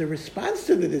 It was the response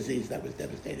to the disease that was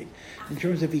devastating in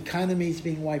terms of economies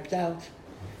being wiped out,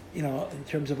 in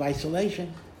terms of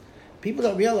isolation. People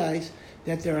don't realize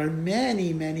that there are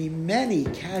many, many, many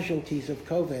casualties of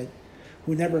COVID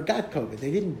who never got COVID.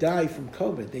 They didn't die from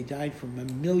COVID. They died from a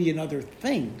million other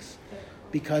things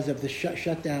because of the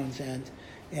shutdowns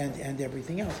and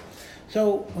everything else.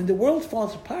 So when the world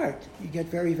falls apart, you get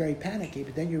very, very panicky,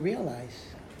 but then you realize,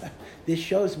 this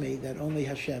shows me that only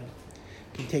Hashem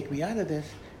can take me out of this,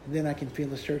 and then I can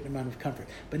feel a certain amount of comfort.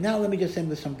 But now let me just end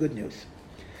with some good news.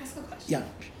 Can I ask a question? Yeah.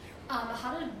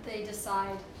 How did they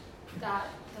decide that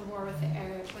the war with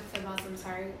the Muslims,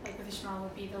 with Ishmael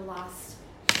would be the last?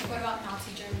 What about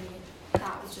Nazi Germany?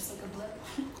 That was just like a blip.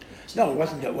 No, it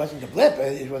wasn't a blip.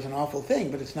 It was an awful thing,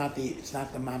 but it's not the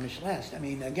mamish last. I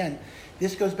mean, again,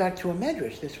 this goes back to a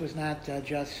medrash. This was not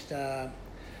just a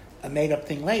made-up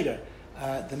thing later.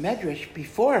 The medrash,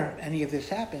 before any of this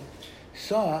happened,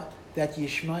 saw that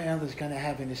Yishmael is going to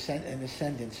have an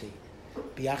ascendancy.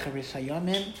 Biacharis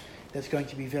hayamim, that's going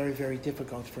to be very, very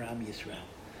difficult for Am Yisrael.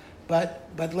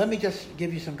 But let me just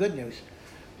give you some good news.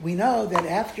 We know that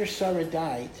after Sarah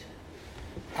died,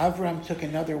 Avram took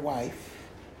another wife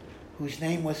whose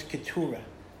name was Keturah.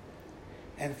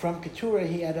 And from Keturah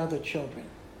he had other children.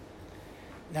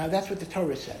 Now that's what the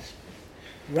Torah says.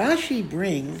 Rashi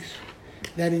brings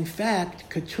that in fact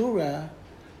Keturah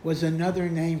was another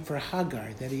name for Hagar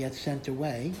that he had sent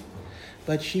away,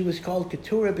 but she was called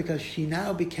Keturah because she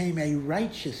now became a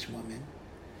righteous woman,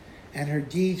 and her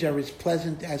deeds are as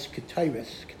pleasant as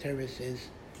Keteris. Keteris is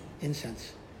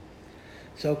incense.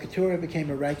 So Keturah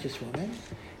became a righteous woman,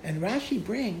 and Rashi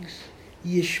brings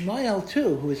Yishmael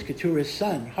too, who is Keturah's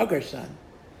son, Hagar's son,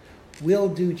 will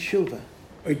do tshuva,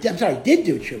 did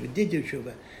do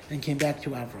tshuva, and came back to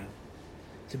Avram.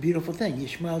 It's a beautiful thing.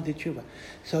 Yishmael did tshuva.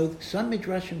 So some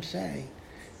midrashim say,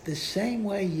 the same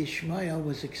way Yishmael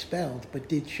was expelled but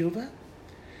did tshuva,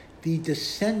 the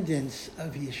descendants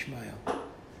of Yishmael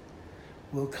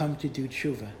will come to do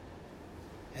tshuva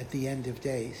at the end of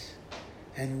days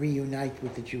and reunite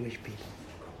with the Jewish people.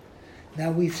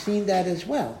 Now we've seen that as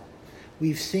well.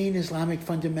 We've seen Islamic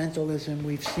fundamentalism,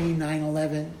 we've seen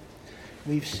 9/11,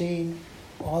 we've seen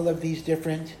all of these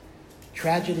different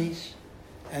tragedies,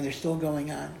 and they're still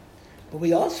going on. But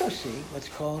we also see what's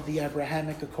called the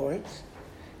Abrahamic Accords.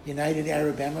 United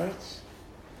Arab Emirates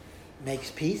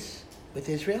makes peace with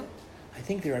Israel. I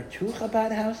think there are 2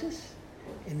 Chabad houses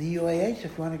in the UAH if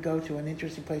you want to go to an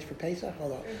interesting place for Pesach.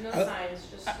 Although, There's no signs,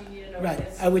 just you need to know right. what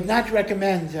it is. I would not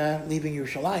recommend leaving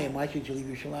Yerushalayim. Why should you leave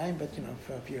Yerushalayim? But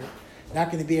if you're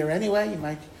not going to be here anyway, you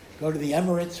might go to the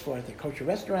Emirates for the kosher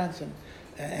restaurants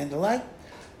and the like.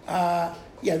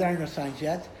 There are no signs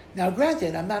yet. Now,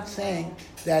 granted, I'm not saying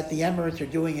that the Emirates are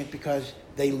doing it because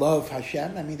they love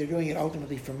Hashem. I mean, they're doing it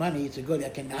ultimately for money. It's a good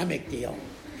economic deal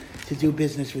to do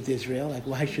business with Israel. Like,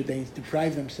 why should they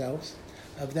deprive themselves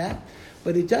of that?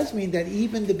 But it does mean that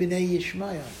even the Bnei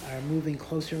Yishmael are moving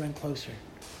closer and closer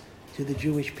to the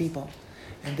Jewish people.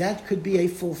 And that could be a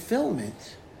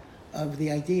fulfillment of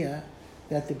the idea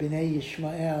that the Bnei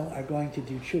Yishmael are going to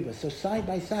do tshuva. So side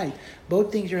by side,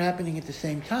 both things are happening at the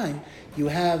same time. You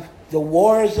have the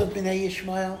wars of Bnei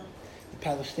Yishmael, the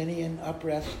Palestinian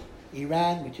uprest,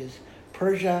 Iran, which is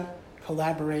Persia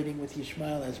collaborating with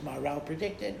Yishmael as Maharal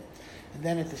predicted. And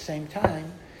then at the same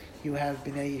time, you have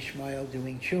Bnei Yishmael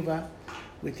doing tshuva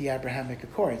with the Abrahamic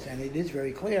Accords. And it is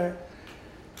very clear,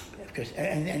 because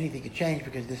and anything could change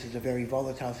because this is a very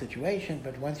volatile situation,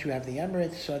 but once you have the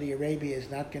Emirates, Saudi Arabia is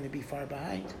not going to be far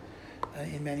behind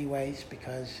in many ways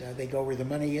because they go where the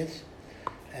money is.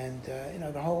 And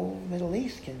the whole Middle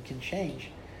East can change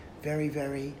very,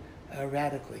 very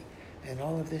radically. And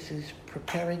all of this is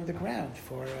preparing the ground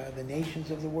for the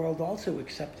nations of the world also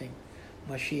accepting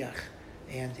Mashiach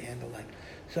and the like.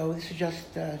 So this is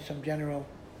just some general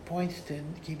points to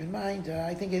keep in mind.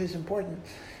 I think it is important,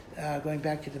 going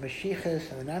back to the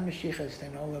Mashiachas and the non-Mashiachas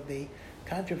and all of the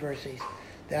controversies,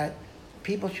 that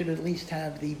people should at least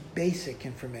have the basic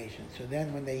information. So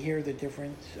then when they hear the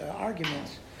different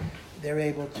arguments, they're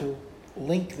able to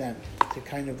link them to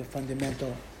kind of the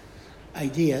fundamental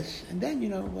ideas. And then,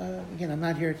 again, I'm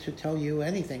not here to tell you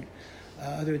anything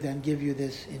other than give you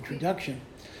this introduction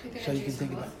so you can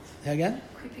think about it. Again?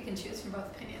 We pick and choose from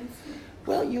both opinions.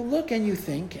 Well, you look and you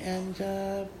think, and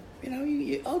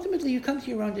you ultimately you come to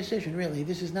your own decision. Really,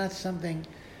 this is not something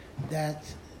that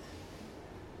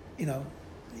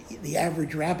the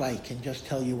average rabbi can just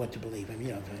tell you what to believe. I mean,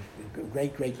 if a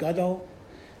great gadol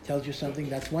tells you something,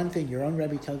 that's one thing. Your own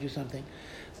rabbi tells you something,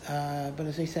 but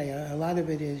as I say, a lot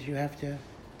of it is you have to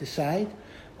decide,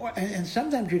 and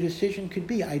sometimes your decision could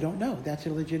be, I don't know. That's a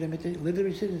legitimate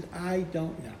decision. I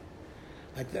don't know.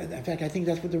 In fact, I think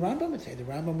that's what the Rambam would say. The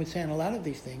Rambam would say on a lot of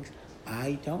these things,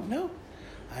 I don't know.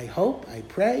 I hope, I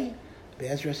pray,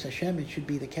 Be'ezras Hashem, it should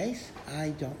be the case.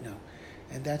 I don't know.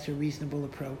 And that's a reasonable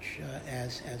approach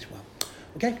as well.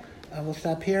 Okay, we'll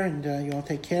stop here, and you all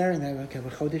take care, and have a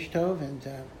Chodesh Tov, and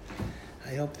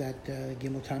I hope that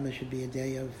Gimel Tammuz should be a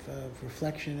day of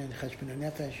reflection and Cheshbon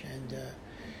Nefesh, and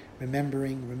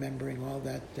remembering all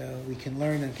that we can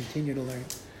learn and continue to learn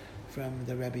from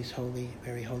the Rebbe's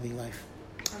very holy life.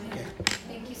 Okay.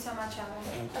 Thank you so much,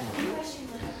 Rabbi. Okay. Question.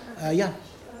 Yeah.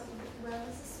 Where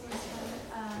was the source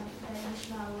that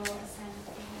Ishmael will ascend?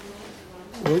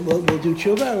 We'll do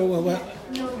tshuva, or what?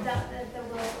 No, that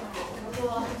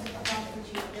will about the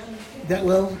Jews. That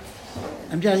will.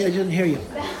 I didn't hear you.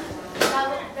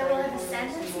 That will have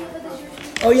ascendancy of the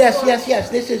Jews. Oh yes.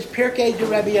 This is Pirkei de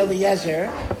Rabbi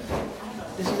Eliezer.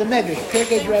 This is a medrash.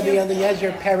 Pirkei de Rabbi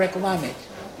Eliezer, Perek Lamed,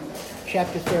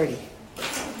 chapter 30.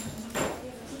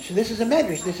 So this is a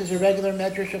medrash. This is a regular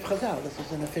medrash of Chazal. This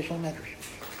is an official medrash.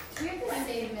 Do we have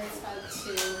the same mitzvah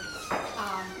to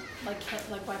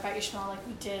like wipe out Ishmael like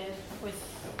we did with